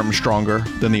one arm stronger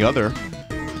than the other.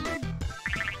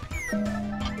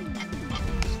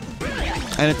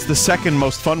 And it's the second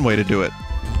most fun way to do it.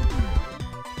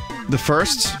 The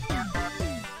first?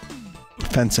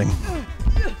 Fencing.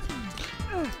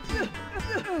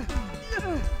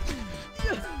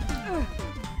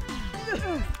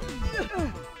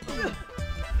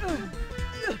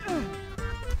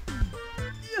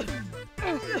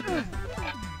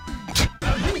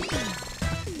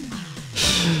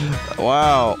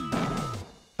 Wow.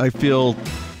 I feel...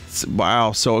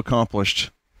 wow, so accomplished.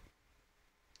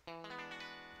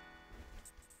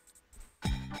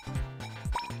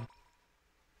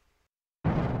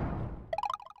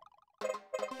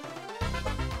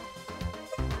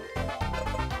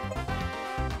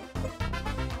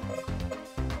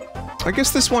 I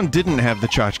guess this one didn't have the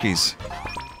tchotchkes.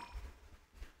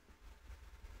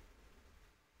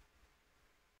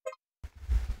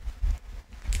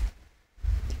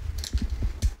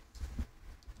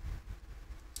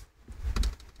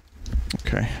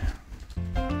 Okay.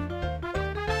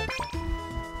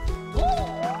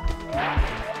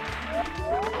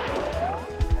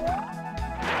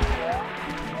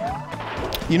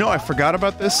 You know, I forgot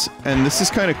about this, and this is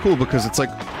kind of cool because it's like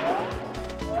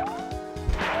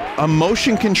a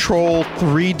motion control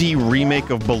 3D remake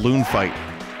of Balloon Fight.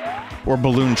 Or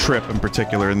Balloon Trip in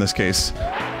particular in this case.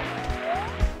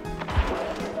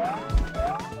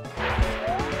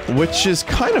 Which is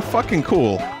kind of fucking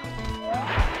cool.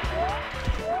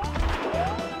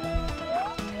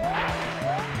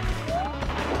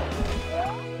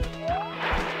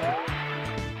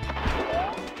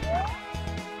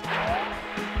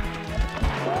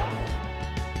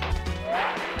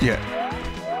 Yeah.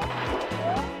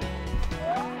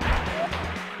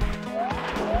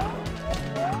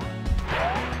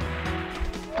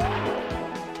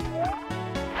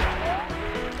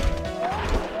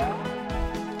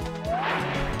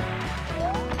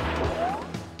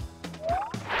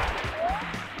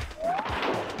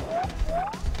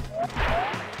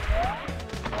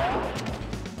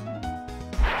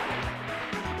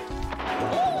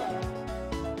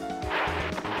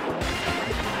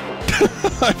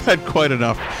 I've had quite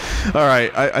enough.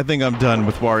 Alright, I think I'm done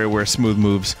with WarioWare smooth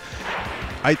moves.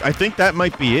 I think that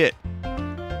might be it.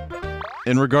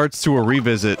 In regards to a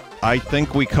revisit, I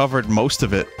think we covered most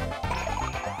of it.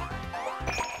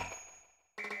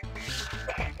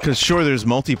 Because sure, there's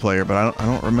multiplayer, but I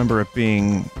don't remember it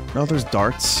being... No, there's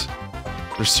darts.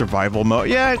 There's survival mode.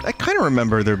 Yeah, I kind of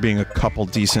remember there being a couple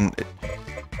decent...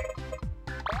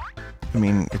 I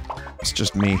mean, it's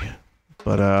just me.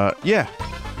 But, yeah.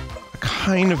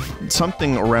 Kind of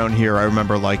something around here I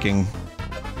remember liking.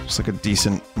 Just like a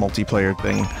decent multiplayer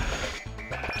thing.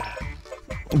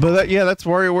 But yeah, that's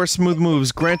WarioWare Smooth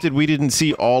Moves. Granted, we didn't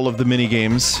see all of the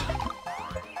mini-games.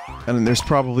 And there's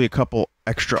probably a couple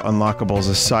extra unlockables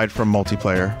aside from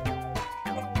multiplayer.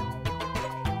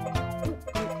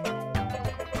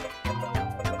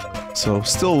 So,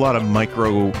 still a lot of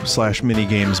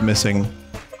micro/mini-games missing.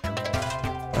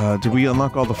 Did we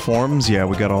unlock all the forms? Yeah,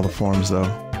 we got all the forms, though.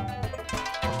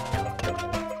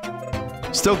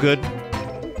 Still good.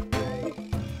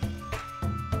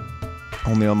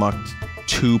 Only unlocked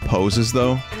 2 poses,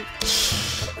 though.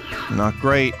 Not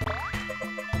great.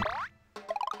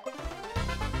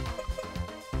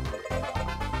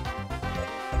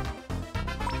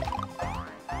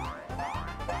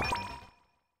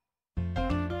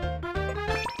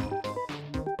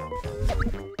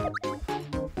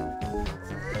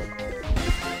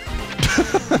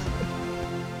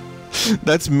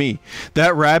 That's me.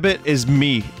 That rabbit is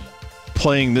me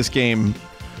playing this game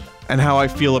and how I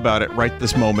feel about it right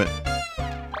this moment.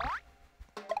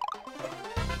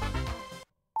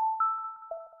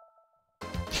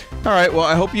 Alright, well,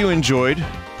 I hope you enjoyed.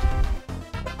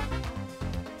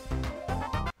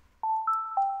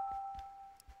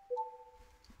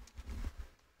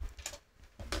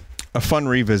 A fun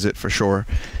revisit for sure,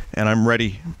 and I'm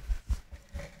ready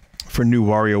for new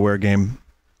WarioWare game.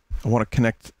 I want to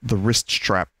connect the wrist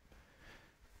strap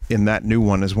in that new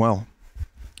one as well.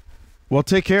 Well,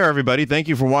 take care, everybody. Thank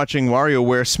you for watching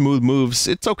WarioWare Smooth Moves.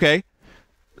 It's okay.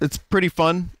 It's pretty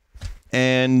fun,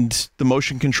 and the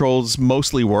motion controls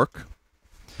mostly work.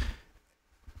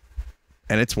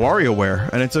 And it's WarioWare,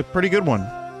 and it's a pretty good one.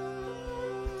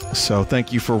 So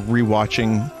thank you for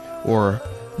rewatching, or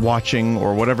watching,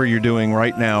 or whatever you're doing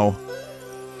right now.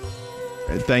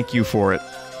 Thank you for it.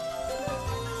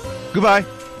 Goodbye.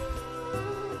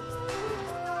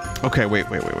 Okay, wait.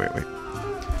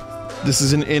 This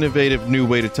is an innovative new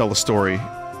way to tell a story.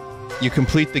 You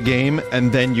complete the game,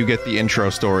 and then you get the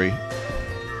intro story.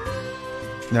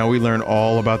 Now we learn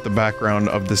all about the background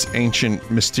of this ancient,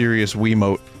 mysterious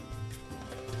Wiimote.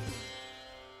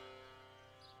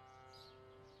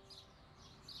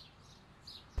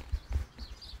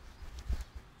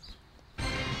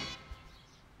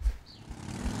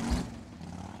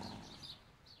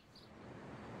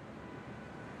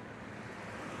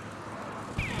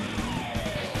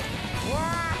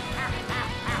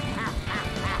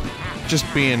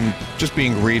 Just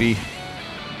being greedy.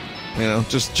 You know,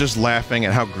 just laughing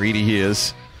at how greedy he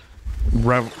is.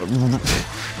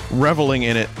 Reveling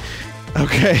in it.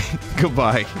 Okay,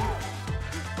 goodbye.